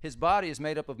his body is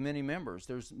made up of many members.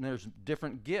 There's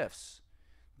different gifts.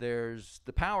 There's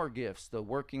the power gifts, the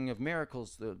working of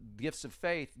miracles, the gifts of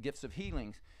faith, gifts of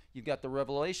healings. You've got the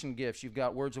revelation gifts. You've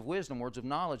got words of wisdom, words of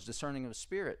knowledge, discerning of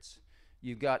spirits.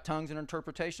 You've got tongues and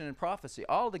interpretation and prophecy,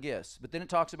 all the gifts. But then it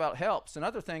talks about helps and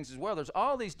other things as well. There's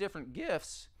all these different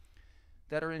gifts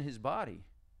that are in his body.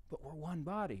 But we're one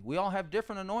body. We all have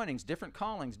different anointings, different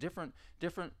callings, different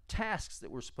tasks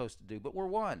that we're supposed to do. But we're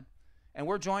one. And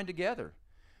we're joined together.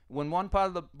 When one part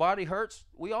of the body hurts,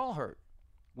 we all hurt.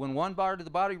 When one part of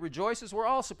the body rejoices, we're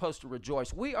all supposed to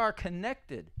rejoice. We are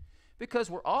connected because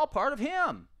we're all part of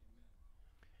him.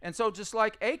 And so just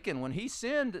like Achan, when he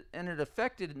sinned and it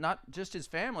affected not just his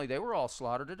family, they were all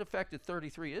slaughtered. It affected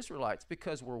 33 Israelites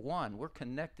because we're one. We're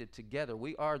connected together.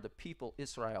 We are the people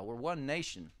Israel. We're one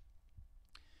nation.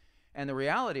 And the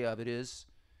reality of it is,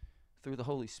 through the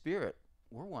Holy Spirit,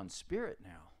 we're one spirit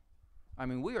now. I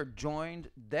mean, we are joined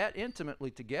that intimately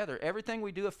together. Everything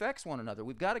we do affects one another.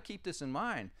 We've got to keep this in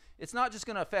mind. It's not just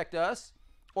going to affect us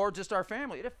or just our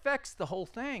family. It affects the whole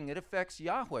thing. It affects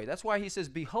Yahweh. That's why he says,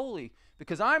 be holy,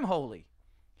 because I'm holy.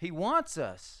 He wants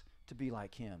us to be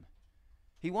like him.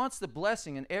 He wants the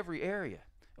blessing in every area.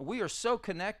 And we are so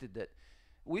connected that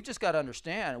we just got to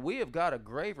understand we have got a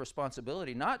grave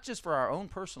responsibility, not just for our own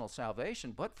personal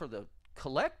salvation, but for the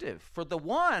collective, for the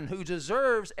one who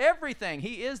deserves everything.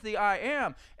 He is the I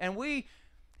am. And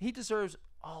he deserves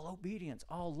all obedience,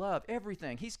 all love,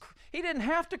 everything. He didn't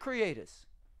have to create us.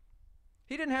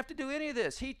 He didn't have to do any of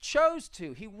this. He chose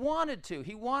to. He wanted to.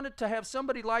 He wanted to have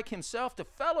somebody like himself to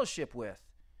fellowship with,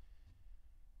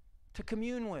 to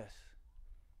commune with,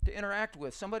 to interact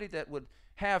with, somebody that would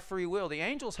have free will. The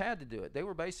angels had to do it. They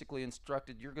were basically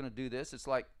instructed, you're going to do this. It's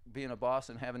like being a boss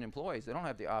and having employees. They don't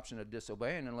have the option of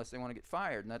disobeying unless they want to get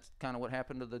fired, and that's kind of what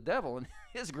happened to the devil and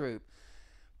his group.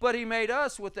 But he made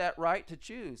us with that right to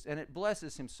choose, and it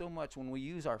blesses him so much when we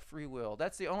use our free will.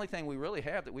 That's the only thing we really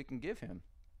have that we can give him.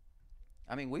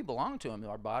 I mean, we belong to him,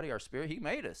 our body, our spirit. He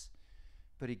made us,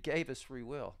 but he gave us free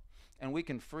will, and we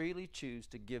can freely choose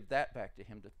to give that back to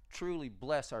him, to truly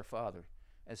bless our Father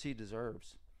as he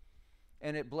deserves.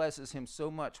 And it blesses him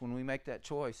so much when we make that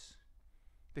choice,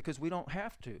 because we don't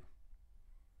have to.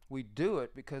 We do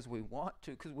it because we want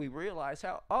to, because we realize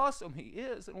how awesome he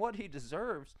is and what he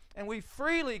deserves. And we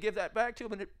freely give that back to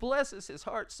him, and it blesses his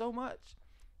heart so much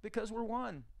because we're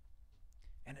one.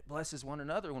 And it blesses one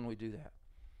another when we do that.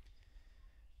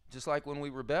 Just like when we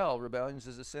rebel, rebellion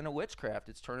is a sin of witchcraft.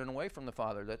 It's turning away from the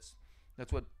Father. That's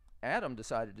what Adam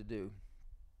decided to do.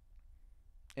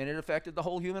 And it affected the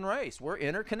whole human race. We're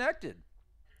interconnected.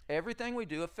 Everything we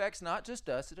do affects not just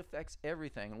us, it affects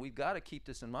everything. And we've got to keep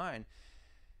this in mind.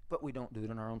 But we don't do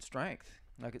it in our own strength.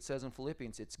 Like it says in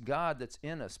Philippians, it's God that's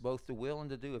in us, both to will and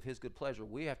to do of his good pleasure.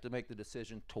 We have to make the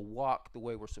decision to walk the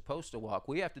way we're supposed to walk.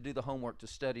 We have to do the homework to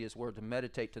study his word, to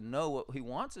meditate, to know what he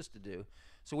wants us to do.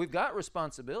 So we've got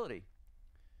responsibility.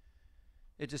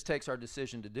 It just takes our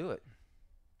decision to do it.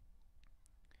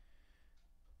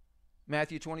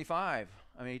 Matthew 25.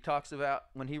 I mean, he talks about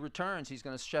when he returns, he's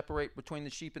going to separate between the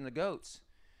sheep and the goats.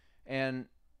 And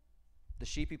the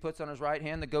sheep he puts on his right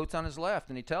hand, the goats on his left.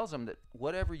 And he tells them that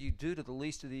whatever you do to the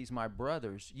least of these, my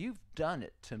brothers, you've done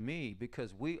it to me,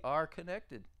 because we are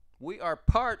connected. We are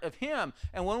part of him.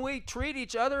 And when we treat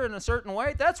each other in a certain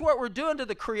way, that's what we're doing to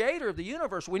the creator of the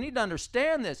universe. We need to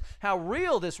understand this, how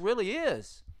real this really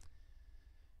is.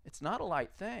 It's not a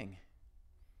light thing.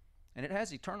 And it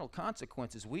has eternal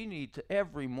consequences. We need to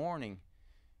every morning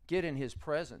get in his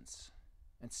presence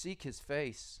and seek his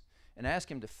face and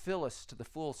ask him to fill us to the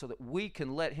full so that we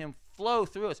can let him flow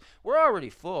through us. We're already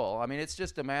full. I mean, it's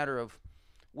just a matter of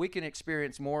we can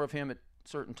experience more of him at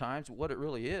certain times. What it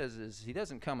really is he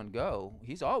doesn't come and go.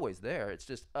 He's always there. It's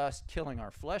just us killing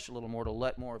our flesh a little more to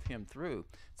let more of him through.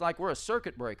 It's like we're a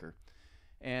circuit breaker.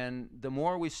 And the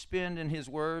more we spend in his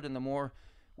word and the more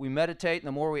we meditate and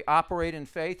the more we operate in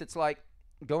faith, it's like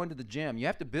going to the gym. You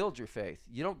have to build your faith.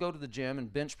 You don't go to the gym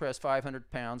and bench press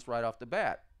 500 pounds right off the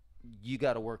bat. You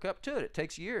got to work up to it. It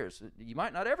takes years. You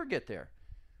might not ever get there,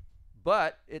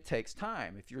 but it takes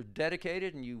time. If you're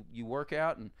dedicated and you work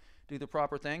out and do the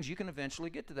proper things, you can eventually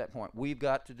get to that point. We've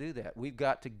got to do that. We've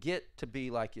got to get to be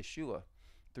like Yeshua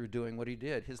through doing what he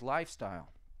did, his lifestyle.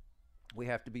 We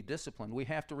have to be disciplined. We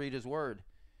have to read his word.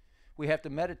 We have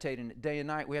to meditate in it day and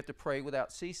night. We have to pray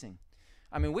without ceasing.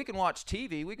 I mean, we can watch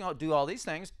TV. We can do all these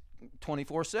things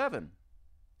 24/7.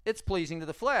 It's pleasing to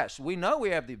the flesh. We know we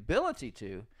have the ability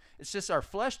to. It's just our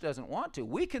flesh doesn't want to.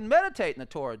 We can meditate in the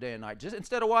Torah day and night. Just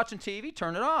instead of watching TV,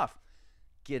 turn it off.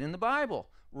 Get in the Bible.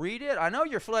 Read it. I know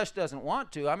your flesh doesn't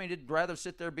want to. I mean, it'd rather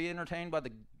sit there be entertained by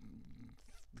the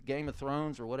Game of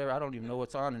Thrones or whatever. I don't even know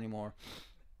what's on anymore.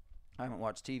 I haven't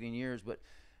watched TV in years, but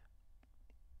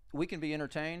we can be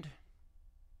entertained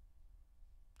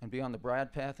and be on the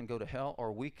bad path and go to hell,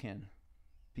 or we can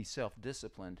be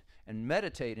self-disciplined and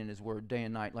meditate in his word day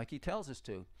and night like he tells us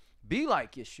to. Be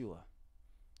like Yeshua.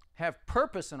 Have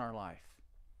purpose in our life.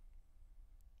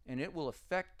 And it will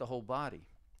affect the whole body.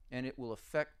 And it will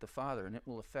affect the Father. And it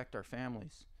will affect our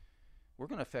families. We're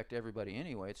going to affect everybody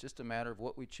anyway. It's just a matter of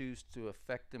what we choose to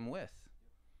affect them with.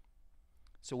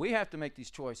 So we have to make these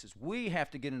choices. We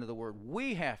have to get into the Word.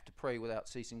 We have to pray without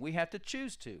ceasing. We have to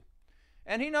choose to.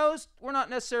 And he knows we're not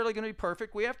necessarily going to be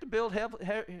perfect. We have to build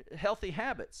healthy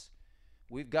habits.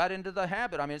 We've got into the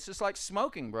habit. I mean, it's just like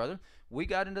smoking, brother. We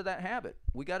got into that habit.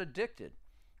 We got addicted.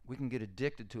 We can get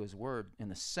addicted to his word in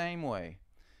the same way.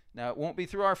 Now, it won't be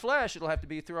through our flesh. It'll have to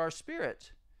be through our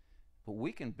spirit. But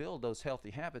we can build those healthy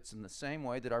habits in the same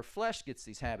way that our flesh gets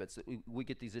these habits, that we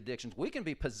get these addictions. We can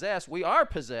be possessed. We are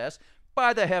possessed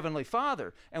by the Heavenly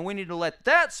Father. And we need to let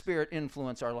that spirit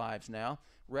influence our lives now,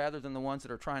 rather than the ones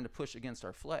that are trying to push against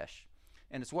our flesh.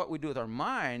 And it's what we do with our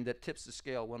mind that tips the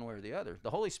scale one way or the other.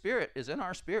 The Holy Spirit is in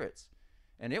our spirits,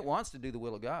 and it wants to do the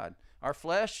will of God. Our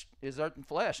flesh is our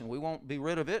flesh, and we won't be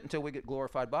rid of it until we get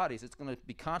glorified bodies. It's going to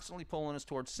be constantly pulling us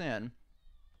towards sin.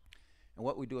 And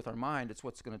what we do with our mind, it's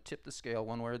what's going to tip the scale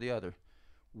one way or the other.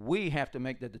 We have to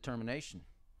make that determination.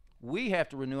 We have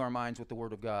to renew our minds with the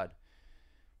Word of God.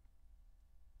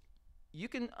 You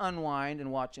can unwind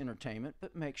and watch entertainment,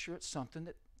 but make sure it's something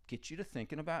that gets you to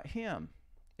thinking about him.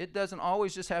 It doesn't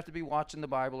always just have to be watching the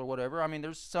Bible or whatever. I mean,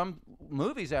 there's some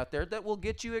movies out there that will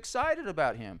get you excited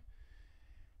about him.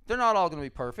 They're not all going to be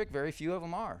perfect. Very few of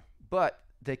them are. But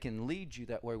they can lead you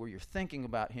that way where you're thinking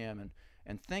about him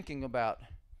and thinking about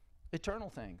eternal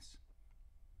things.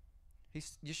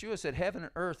 Yeshua said, heaven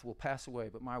and earth will pass away,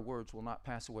 but my words will not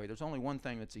pass away. There's only one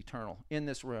thing that's eternal in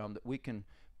this realm that we can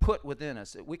put within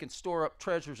us, that we can store up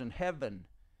treasures in heaven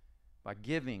by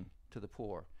giving to the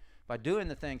poor, by doing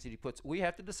the things that he puts. We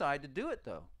have to decide to do it,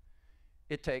 though.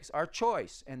 It takes our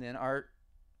choice and then our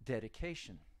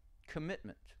dedication,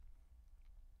 commitment.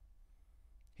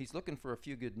 He's looking for a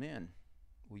few good men.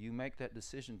 Will you make that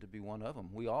decision to be one of them?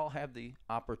 We all have the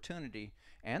opportunity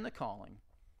and the calling.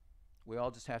 We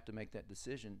all just have to make that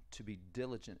decision to be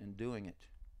diligent in doing it.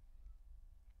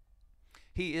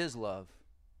 He is love.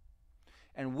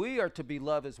 And we are to be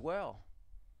love as well.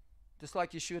 Just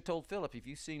like Yeshua told Philip, if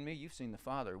you've seen me, you've seen the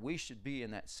Father. We should be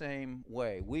in that same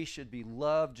way. We should be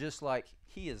loved just like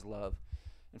he is love.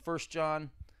 In 1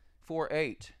 John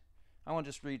 4:8, I want to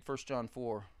just read 1 John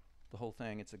 4, the whole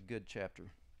thing. It's a good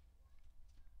chapter.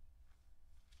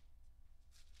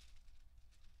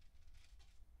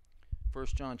 1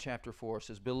 John chapter 4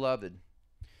 says, Beloved,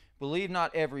 believe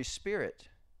not every spirit.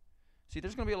 See,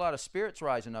 there's going to be a lot of spirits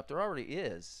rising up. There already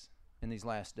is in these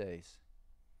last days.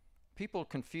 People are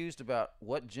confused about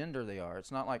what gender they are.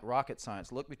 It's not like rocket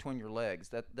science. Look between your legs.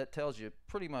 That tells you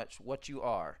pretty much what you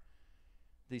are.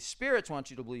 These spirits want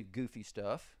you to believe goofy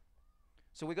stuff.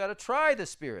 So we got to try the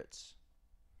spirits.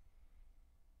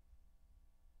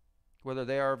 whether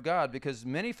they are of God, because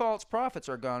many false prophets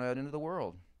are gone out into the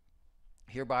world.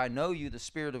 Hereby know you the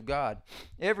Spirit of God.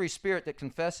 Every spirit that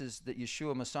confesses that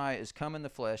Yeshua Messiah is come in the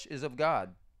flesh is of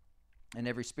God. And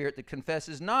every spirit that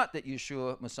confesses not that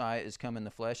Yeshua Messiah is come in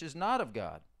the flesh is not of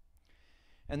God.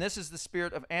 And this is the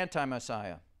spirit of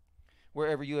anti-Messiah,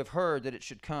 wherever you have heard that it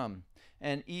should come,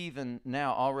 and even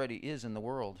now already is in the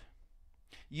world.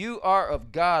 You are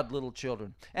of God, little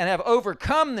children, and have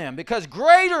overcome them, because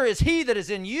greater is he that is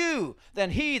in you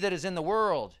than he that is in the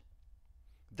world.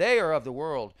 They are of the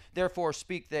world, therefore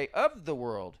speak they of the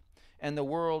world, and the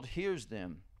world hears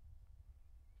them.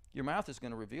 Your mouth is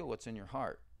going to reveal what's in your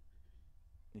heart.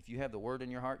 If you have the word in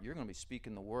your heart, you're going to be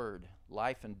speaking the word.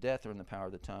 Life and death are in the power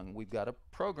of the tongue. We've got to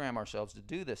program ourselves to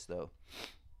do this, though.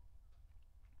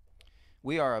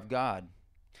 We are of God.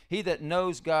 He that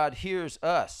knows God hears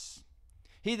us.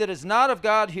 He that is not of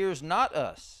God hears not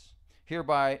us.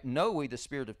 Hereby know we the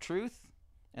spirit of truth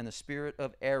and the spirit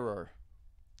of error.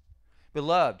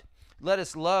 Beloved, let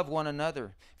us love one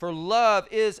another, for love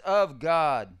is of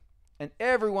God, and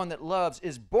everyone that loves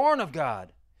is born of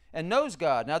God and knows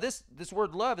God. Now this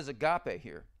word love is agape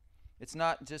here. It's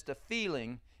not just a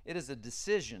feeling, it is a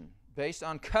decision based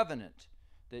on covenant,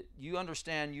 that you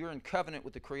understand you're in covenant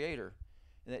with the Creator,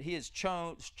 and that he has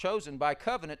chosen by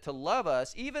covenant to love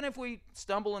us even if we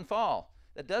stumble and fall.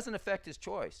 That doesn't affect his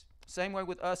choice. Same way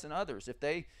with us and others. If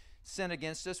they sin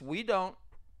against us, we don't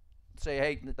say,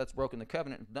 hey, that's broken the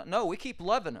covenant. No, we keep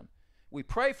loving them. We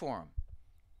pray for them.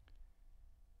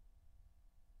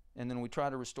 And then we try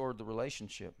to restore the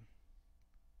relationship.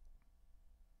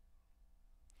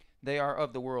 They are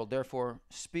of the world, therefore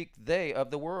speak they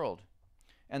of the world,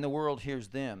 and the world hears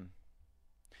them.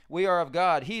 We are of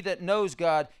God. He that knows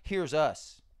God hears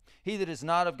us. He that is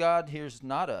not of God hears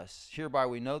not us. Hereby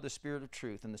we know the spirit of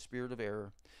truth and the spirit of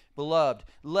error. Beloved,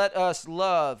 let us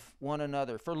love one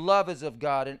another, for love is of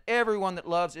God, and everyone that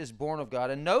loves is born of God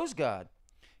and knows God.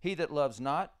 He that loves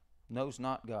not knows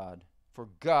not God, for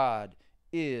God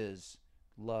is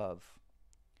love.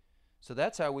 So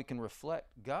that's how we can reflect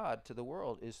God to the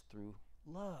world, is through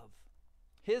love.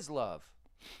 His love.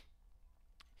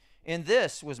 In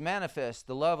this was manifest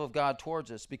the love of God towards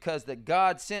us, because that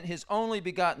God sent his only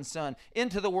begotten Son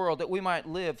into the world that we might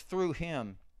live through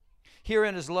him.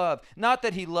 Herein is love, not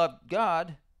that he loved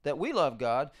God, that we love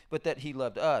God, but that he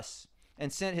loved us,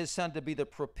 and sent his Son to be the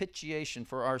propitiation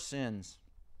for our sins.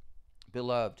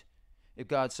 Beloved, if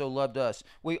God so loved us,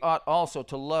 we ought also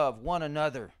to love one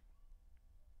another.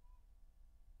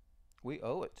 We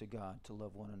owe it to God to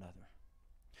love one another.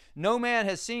 No man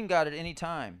has seen God at any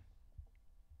time.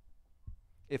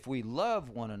 If we love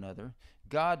one another,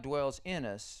 God dwells in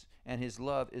us, and his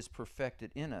love is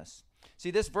perfected in us.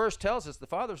 See, this verse tells us the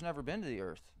Father's never been to the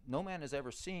earth. No man has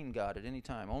ever seen God at any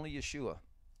time, only Yeshua.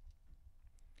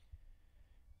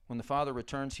 When the Father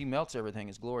returns, he melts everything.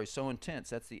 His glory is so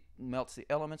intense, melts the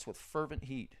elements with fervent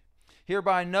heat.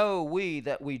 Hereby know we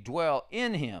that we dwell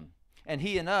in him, and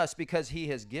he in us, because he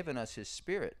has given us his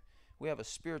Spirit. We have a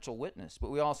spiritual witness,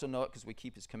 but we also know it because we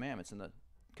keep his commandments. In the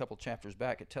couple chapters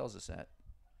back, it tells us that.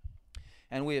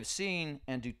 And we have seen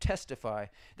and do testify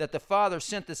that the Father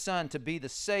sent the Son to be the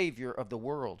Savior of the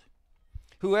world.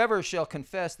 Whoever shall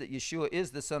confess that Yeshua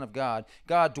is the Son of God,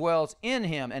 God dwells in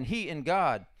him, and he in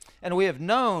God. And we have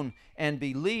known and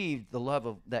believed the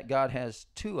love that God has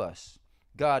to us.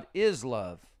 God is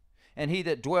love, and he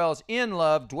that dwells in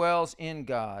love dwells in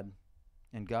God,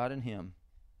 and God in him.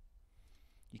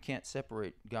 You can't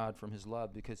separate God from his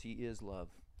love, because he is love.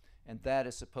 And that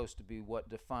is supposed to be what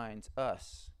defines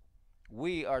us.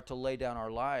 We are to lay down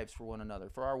our lives for one another,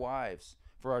 for our wives,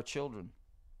 for our children.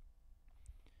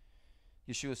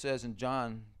 Yeshua says in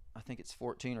John, I think it's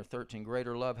 14 or 13,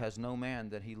 greater love has no man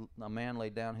that a man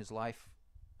laid down his life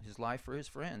for his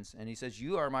friends. And he says,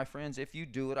 you are my friends if you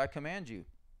do what I command you.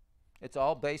 It's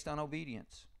all based on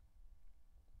obedience.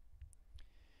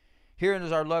 Herein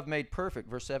is our love made perfect,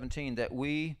 verse 17, that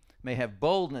we may have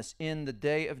boldness in the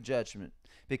day of judgment,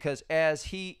 because as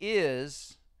he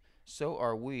is, so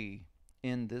are we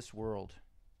in this world.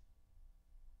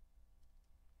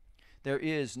 There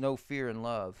is no fear in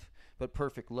love, but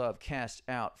perfect love casts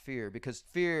out fear, because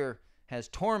fear has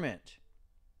torment.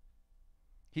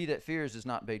 He that fears is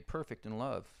not made perfect in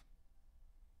love.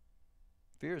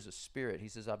 Fear is a spirit. He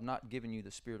says, I've not given you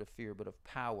the spirit of fear, but of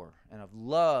power and of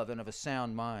love and of a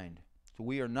sound mind. So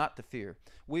we are not to fear.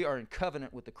 We are in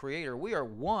covenant with the Creator. We are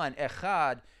one,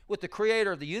 echad, with the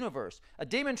Creator of the universe. A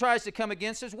demon tries to come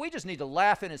against us. We just need to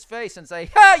laugh in his face and say,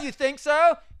 ha, you think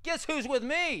so? Guess who's with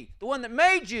me? The one that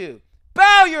made you.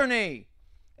 Bow your knee.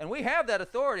 And we have that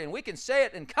authority, and we can say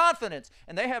it in confidence,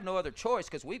 and they have no other choice,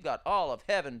 because we've got all of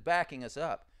heaven backing us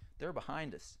up. They're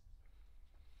behind us.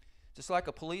 Just like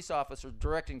a police officer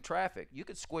directing traffic, you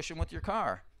could squish him with your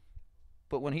car.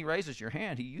 But when he raises your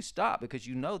hand, you stop because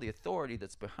you know the authority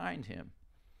that's behind him.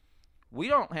 We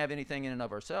don't have anything in and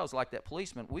of ourselves like that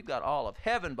policeman. We've got all of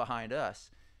heaven behind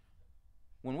us.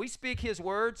 When we speak his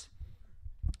words,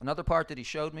 another part that he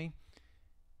showed me,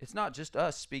 it's not just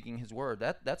us speaking his word.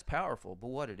 That's powerful. But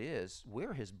what it is,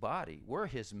 we're his body. We're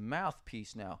his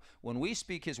mouthpiece now. When we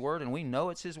speak his word and we know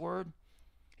it's his word,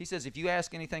 he says, if you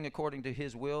ask anything according to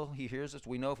his will, he hears us.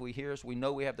 We know if we hear us, we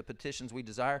know we have the petitions we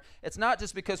desire. It's not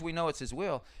just because we know it's his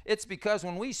will. It's because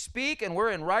when we speak and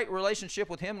we're in right relationship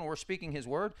with him and we're speaking his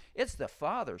word, it's the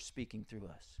Father speaking through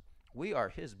us. We are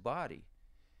his body.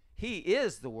 He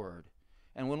is the word.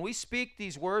 And when we speak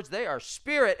these words, they are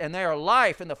spirit and they are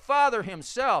life. And the Father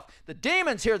himself, the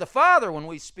demons hear the Father when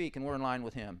we speak and we're in line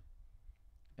with him.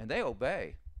 And they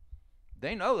obey.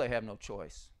 They know they have no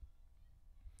choice.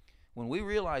 When we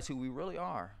realize who we really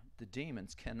are, the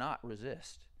demons cannot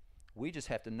resist. We just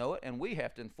have to know it, and we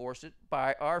have to enforce it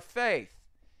by our faith,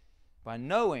 by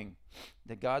knowing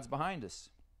that God's behind us.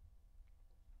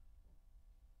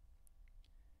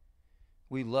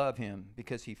 We love him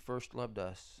because he first loved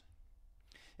us.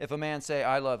 If a man say,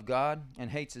 I love God, and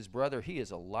hates his brother, he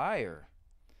is a liar.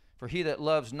 For he that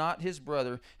loves not his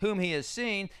brother, whom he has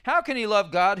seen, how can he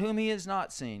love God, whom he has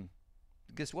not seen?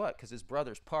 Guess what? Because his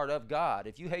brother's part of God.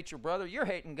 If you hate your brother, you're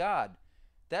hating God.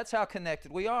 That's how connected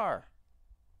we are.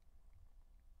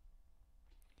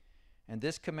 And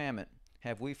this commandment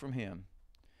have we from him,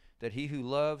 that he who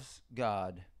loves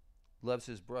God loves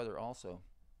his brother also,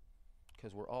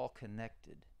 because we're all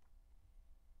connected.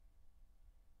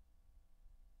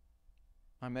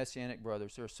 My Messianic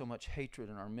brothers, there's so much hatred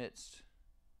in our midst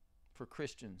for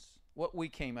Christians, what we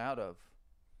came out of.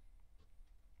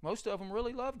 Most of them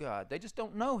really love God. They just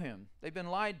don't know him. They've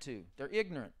been lied to. They're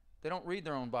ignorant. They don't read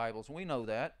their own Bibles. We know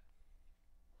that.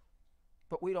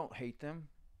 But we don't hate them.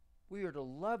 We are to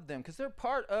love them because they're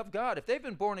part of God. If they've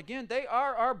been born again, they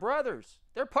are our brothers.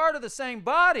 They're part of the same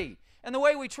body. And the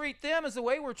way we treat them is the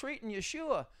way we're treating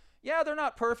Yeshua. Yeah, they're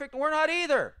not perfect. We're not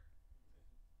either.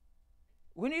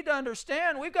 We need to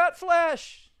understand we've got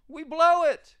flesh. We blow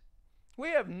it. We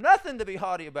have nothing to be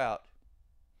haughty about.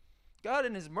 God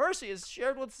in his mercy has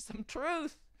shared with us some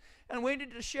truth, and we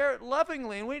need to share it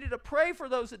lovingly, and we need to pray for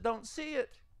those that don't see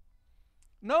it.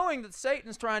 Knowing that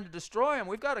Satan's trying to destroy them,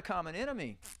 we've got a common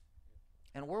enemy,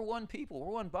 and we're one people,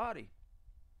 we're one body,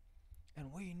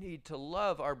 and we need to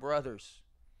love our brothers.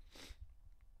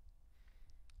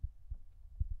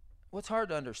 What's hard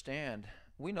to understand,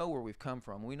 we know where we've come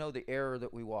from. We know the error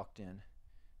that we walked in,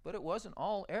 but it wasn't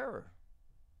all error.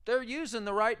 They're using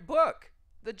the right book.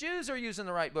 The Jews are using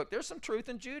the right book. There's some truth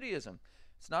in Judaism.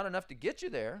 It's not enough to get you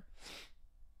there.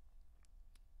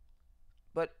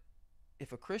 But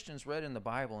if a Christian's read in the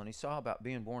Bible and he saw about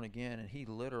being born again and he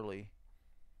literally,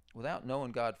 without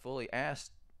knowing God fully,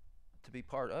 asked to be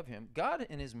part of him, God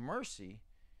in his mercy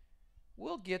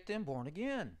will get them born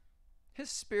again.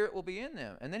 His Spirit will be in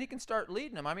them. And then he can start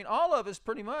leading them. I mean, all of us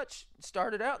pretty much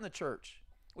started out in the church.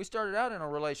 We started out in a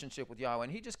relationship with Yahweh,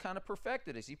 and he just kind of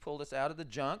perfected us. He pulled us out of the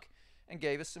junk and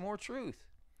gave us some more truth.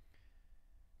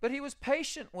 But he was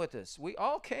patient with us. We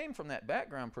all came from that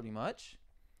background pretty much.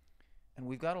 And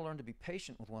we've got to learn to be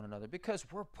patient with one another because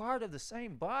we're part of the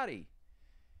same body.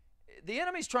 The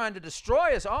enemy's trying to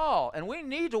destroy us all, and we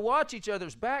need to watch each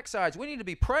other's backsides. We need to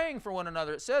be praying for one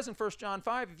another. It says in 1 John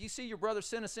 5, if you see your brother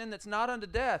sin a sin that's not unto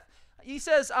death, he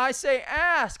says, I say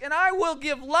ask, and I will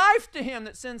give life to him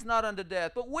that sins not unto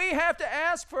death. But we have to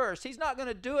ask first. He's not going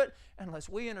to do it unless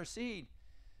we intercede,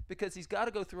 because he's got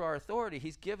to go through our authority.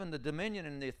 He's given the dominion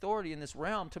and the authority in this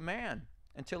realm to man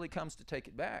until he comes to take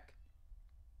it back.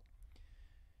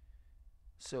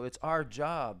 So it's our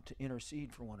job to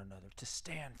intercede for one another, to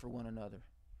stand for one another,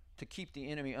 to keep the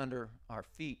enemy under our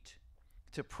feet,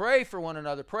 to pray for one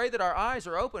another, pray that our eyes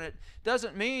are open. It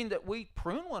doesn't mean that we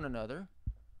prune one another.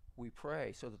 We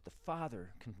pray so that the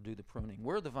Father can do the pruning.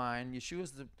 We're the vine,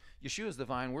 Yeshua's the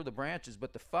vine, we're the branches,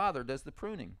 but the Father does the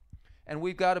pruning. And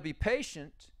we've got to be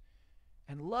patient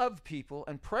and love people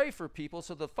and pray for people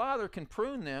so the Father can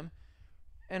prune them.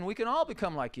 And we can all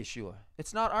become like Yeshua.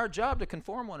 It's not our job to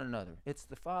conform one another. It's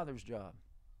the Father's job.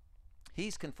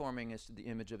 He's conforming us to the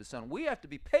image of his Son. We have to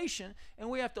be patient, and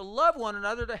we have to love one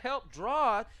another to help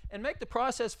draw it and make the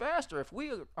process faster. If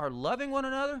we are loving one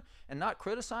another and not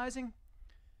criticizing,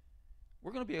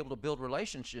 we're going to be able to build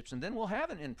relationships, and then we'll have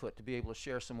an input to be able to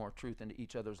share some more truth into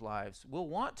each other's lives. We'll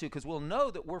want to because we'll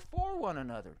know that we're for one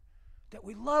another, that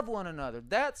we love one another.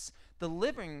 That's the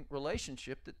living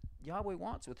relationship that Yahweh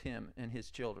wants with him and his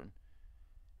children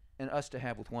and us to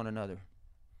have with one another.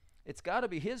 It's got to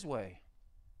be his way.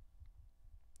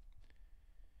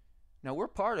 Now, we're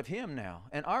part of him now,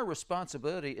 and our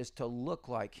responsibility is to look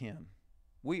like him.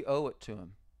 We owe it to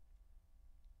him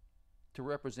to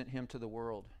represent him to the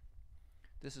world.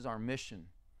 This is our mission.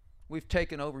 We've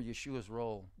taken over Yeshua's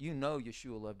role. You know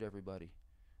Yeshua loved everybody.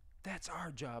 That's our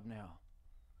job now.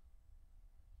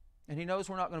 And he knows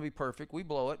we're not going to be perfect. We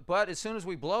blow it. But as soon as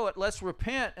we blow it, let's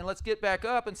repent and let's get back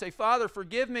up and say, Father,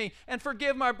 forgive me and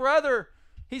forgive my brother.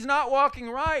 He's not walking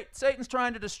right. Satan's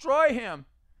trying to destroy him.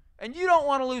 And you don't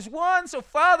want to lose one, so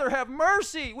Father, have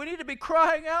mercy. We need to be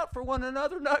crying out for one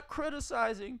another, not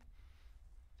criticizing,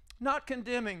 not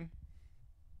condemning,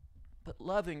 but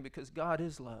loving, because God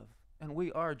is love, and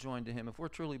we are joined to him. If we're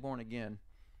truly born again,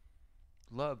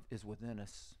 love is within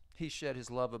us. He shed his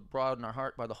love abroad in our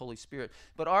heart by the Holy Spirit.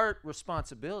 But our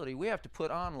responsibility, we have to put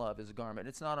on love as a garment.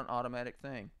 It's not an automatic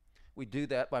thing. We do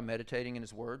that by meditating in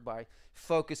his word, by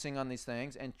focusing on these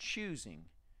things and choosing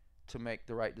to make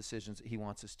the right decisions that he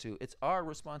wants us to. It's our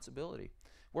responsibility.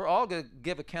 We're all going to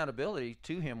give accountability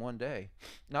to him one day,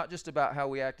 not just about how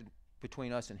we acted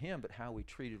between us and him, but how we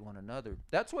treated one another.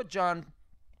 That's what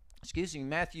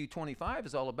Matthew 25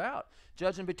 is all about.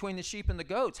 Judging between the sheep and the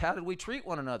goats. How did we treat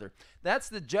one another? That's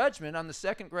the judgment on the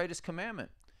second greatest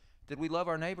commandment. Did we love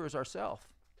our neighbor as ourselves?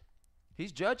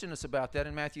 He's judging us about that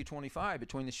in Matthew 25,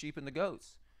 between the sheep and the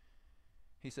goats.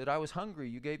 He said, I was hungry,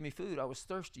 you gave me food. I was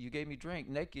thirsty, you gave me drink.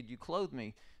 Naked, you clothed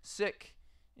me. Sick,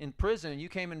 in prison, you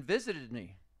came and visited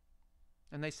me.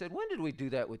 And they said, when did we do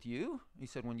that with you? He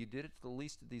said, when you did it to the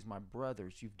least of these, my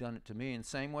brothers, you've done it to me. And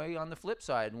same way on the flip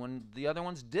side, when the other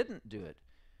ones didn't do it.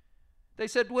 They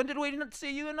said, when did we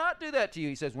see you and not do that to you?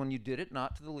 He says, when you did it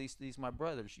not to the least of these, my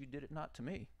brothers, you did it not to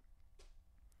me.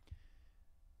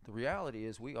 The reality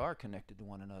is we are connected to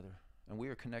one another, and we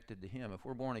are connected to him. If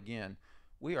we're born again,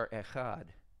 we are echad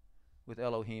with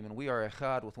Elohim, and we are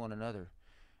echad with one another.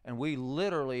 And we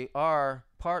literally are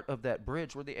part of that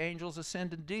bridge where the angels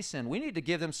ascend and descend. We need to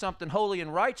give them something holy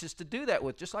and righteous to do that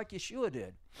with, just like Yeshua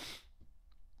did.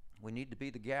 We need to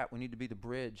be the gap. We need to be the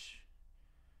bridge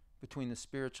between the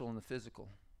spiritual and the physical,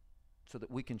 so that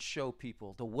we can show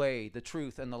people the way, the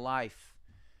truth, and the life.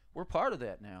 We're part of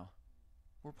that now.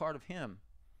 We're part of him.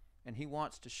 And he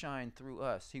wants to shine through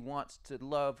us. He wants to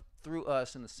love through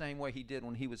us in the same way he did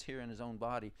when he was here in his own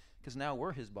body, because now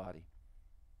we're his body.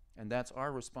 And that's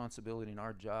our responsibility and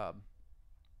our job.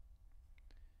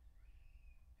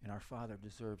 And our Father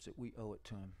deserves it. We owe it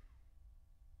to him.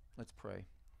 Let's pray.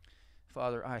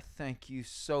 Father, I thank you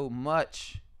so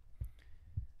much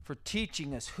for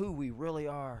teaching us who we really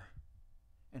are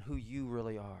and who you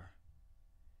really are.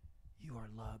 You are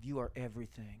love. You are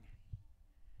everything.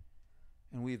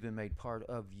 And we've been made part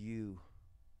of you.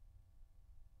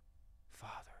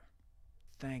 Father,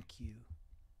 thank you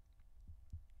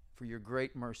for your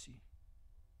great mercy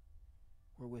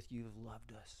wherewith you have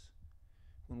loved us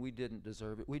when we didn't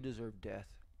deserve it. We deserved death.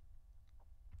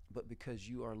 But because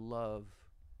you are love,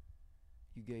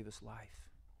 you gave us life.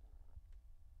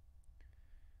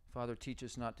 Father, teach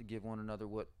us not to give one another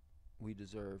what we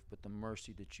deserve, but the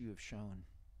mercy that you have shown.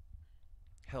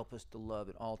 Help us to love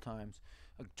at all times.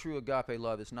 A true agape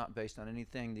love is not based on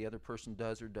anything the other person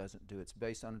does or doesn't do. It's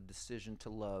based on a decision to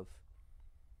love,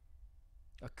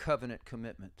 a covenant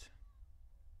commitment.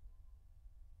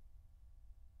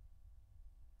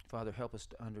 Father, help us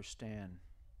to understand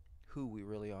who we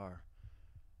really are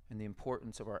and the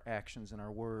importance of our actions and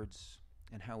our words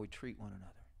and how we treat one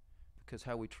another. Because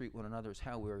how we treat one another is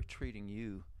how we are treating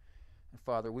you. And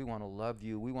Father, we want to love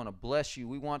you. We want to bless you.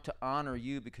 We want to honor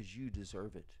you because you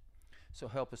deserve it. So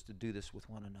help us to do this with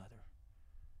one another.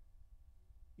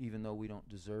 Even though we don't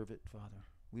deserve it, Father.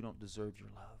 We don't deserve your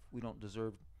love. We don't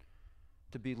deserve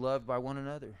to be loved by one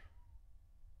another.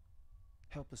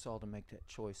 Help us all to make that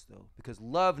choice, though, because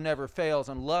love never fails,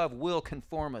 and love will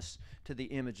conform us to the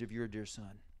image of your dear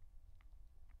Son.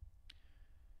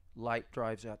 Light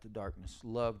drives out the darkness.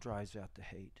 Love drives out the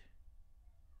hate.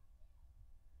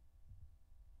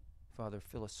 Father,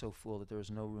 fill us so full that there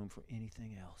is no room for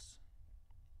anything else.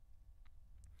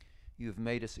 You have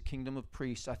made us a kingdom of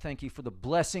priests. I thank you for the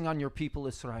blessing on your people,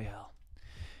 Israel.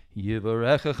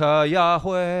 Yivarechecha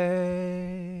Yahweh,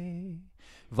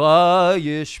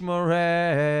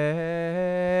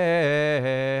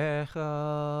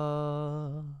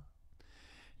 vayishmerecha.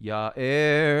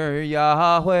 Ya'er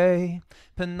Yahweh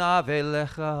panav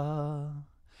elecha,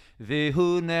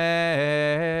 v'hunecha.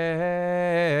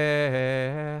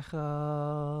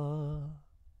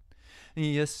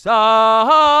 Yasa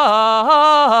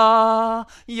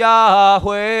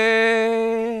Yahweh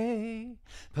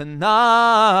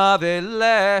panav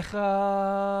elecha,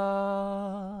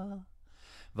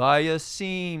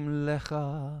 Vayasim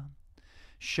lecha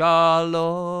shalom.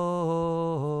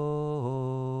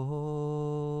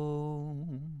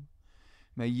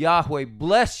 May Yahweh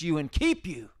bless you and keep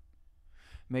you.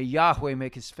 May Yahweh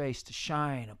make his face to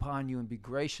shine upon you and be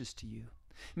gracious to you.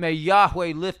 May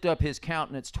Yahweh lift up his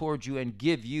countenance toward you and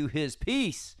give you his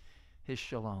peace, his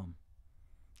shalom.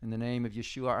 In the name of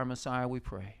Yeshua, our Messiah, we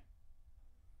pray.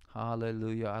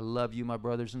 Hallelujah. I love you, my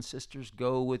brothers and sisters.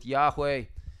 Go with Yahweh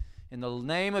in the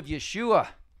name of Yeshua.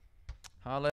 Hallelujah.